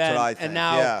group-funded event. That's what I think. And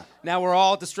now we're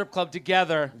all at the strip club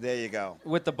together. There you go.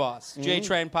 With the boss.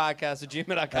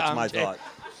 JTrainPodcast@gmail.com. That's my thought.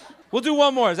 We'll do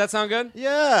one more. Does that sound good?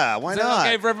 Yeah, why not? Is that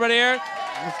okay for everybody here?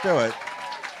 Let's do it.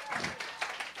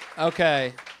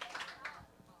 Okay.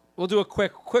 We'll do a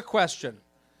quick question.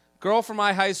 Girl from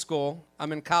my high school,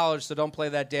 I'm in college, so don't play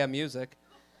that damn music,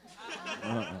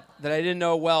 that I didn't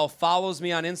know well, follows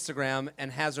me on Instagram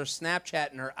and has her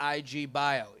Snapchat in her IG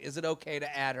bio. Is it okay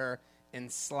to add her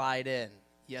and slide in?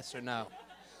 Yes or no?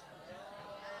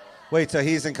 Wait, so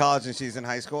he's in college and she's in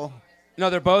high school? No,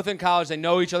 they're both in college. They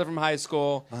know each other from high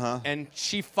school. Uh-huh. And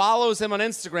she follows him on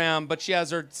Instagram, but she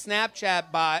has her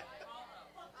Snapchat bio.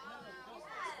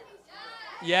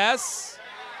 Yes?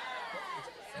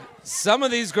 Some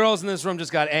of these girls in this room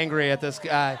just got angry at this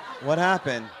guy. What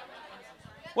happened?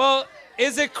 Well,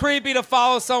 is it creepy to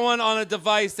follow someone on a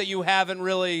device that you haven't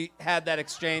really had that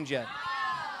exchange yet?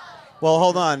 Well,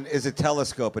 hold on. Is a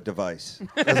telescope a device?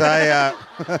 Because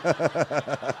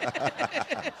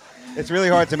it's really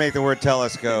hard to make the word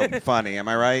telescope funny. Am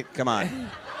I right? Come on.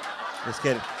 Just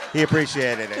kidding. He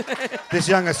appreciated it. This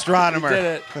young astronomer. He did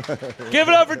it. Give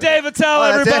it up for Dave Attell,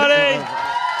 everybody.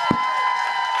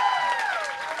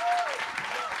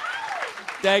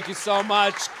 Thank you so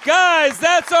much. Guys,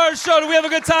 that's our show. Do we have a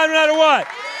good time tonight or what?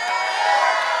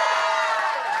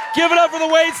 Give it up for the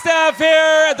wait staff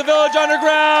here at the Village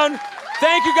Underground.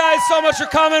 Thank you guys so much for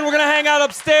coming. We're going to hang out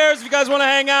upstairs if you guys want to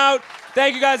hang out.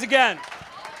 Thank you guys again.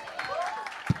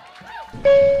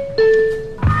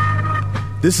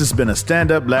 This has been a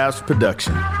Stand Up Labs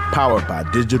production, powered by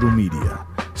digital media.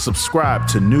 Subscribe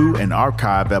to new and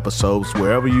archive episodes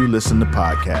wherever you listen to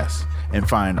podcasts, and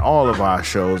find all of our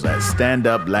shows at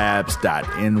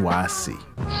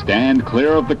standuplabs.nyc. Stand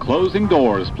clear of the closing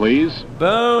doors, please.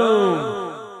 Boom.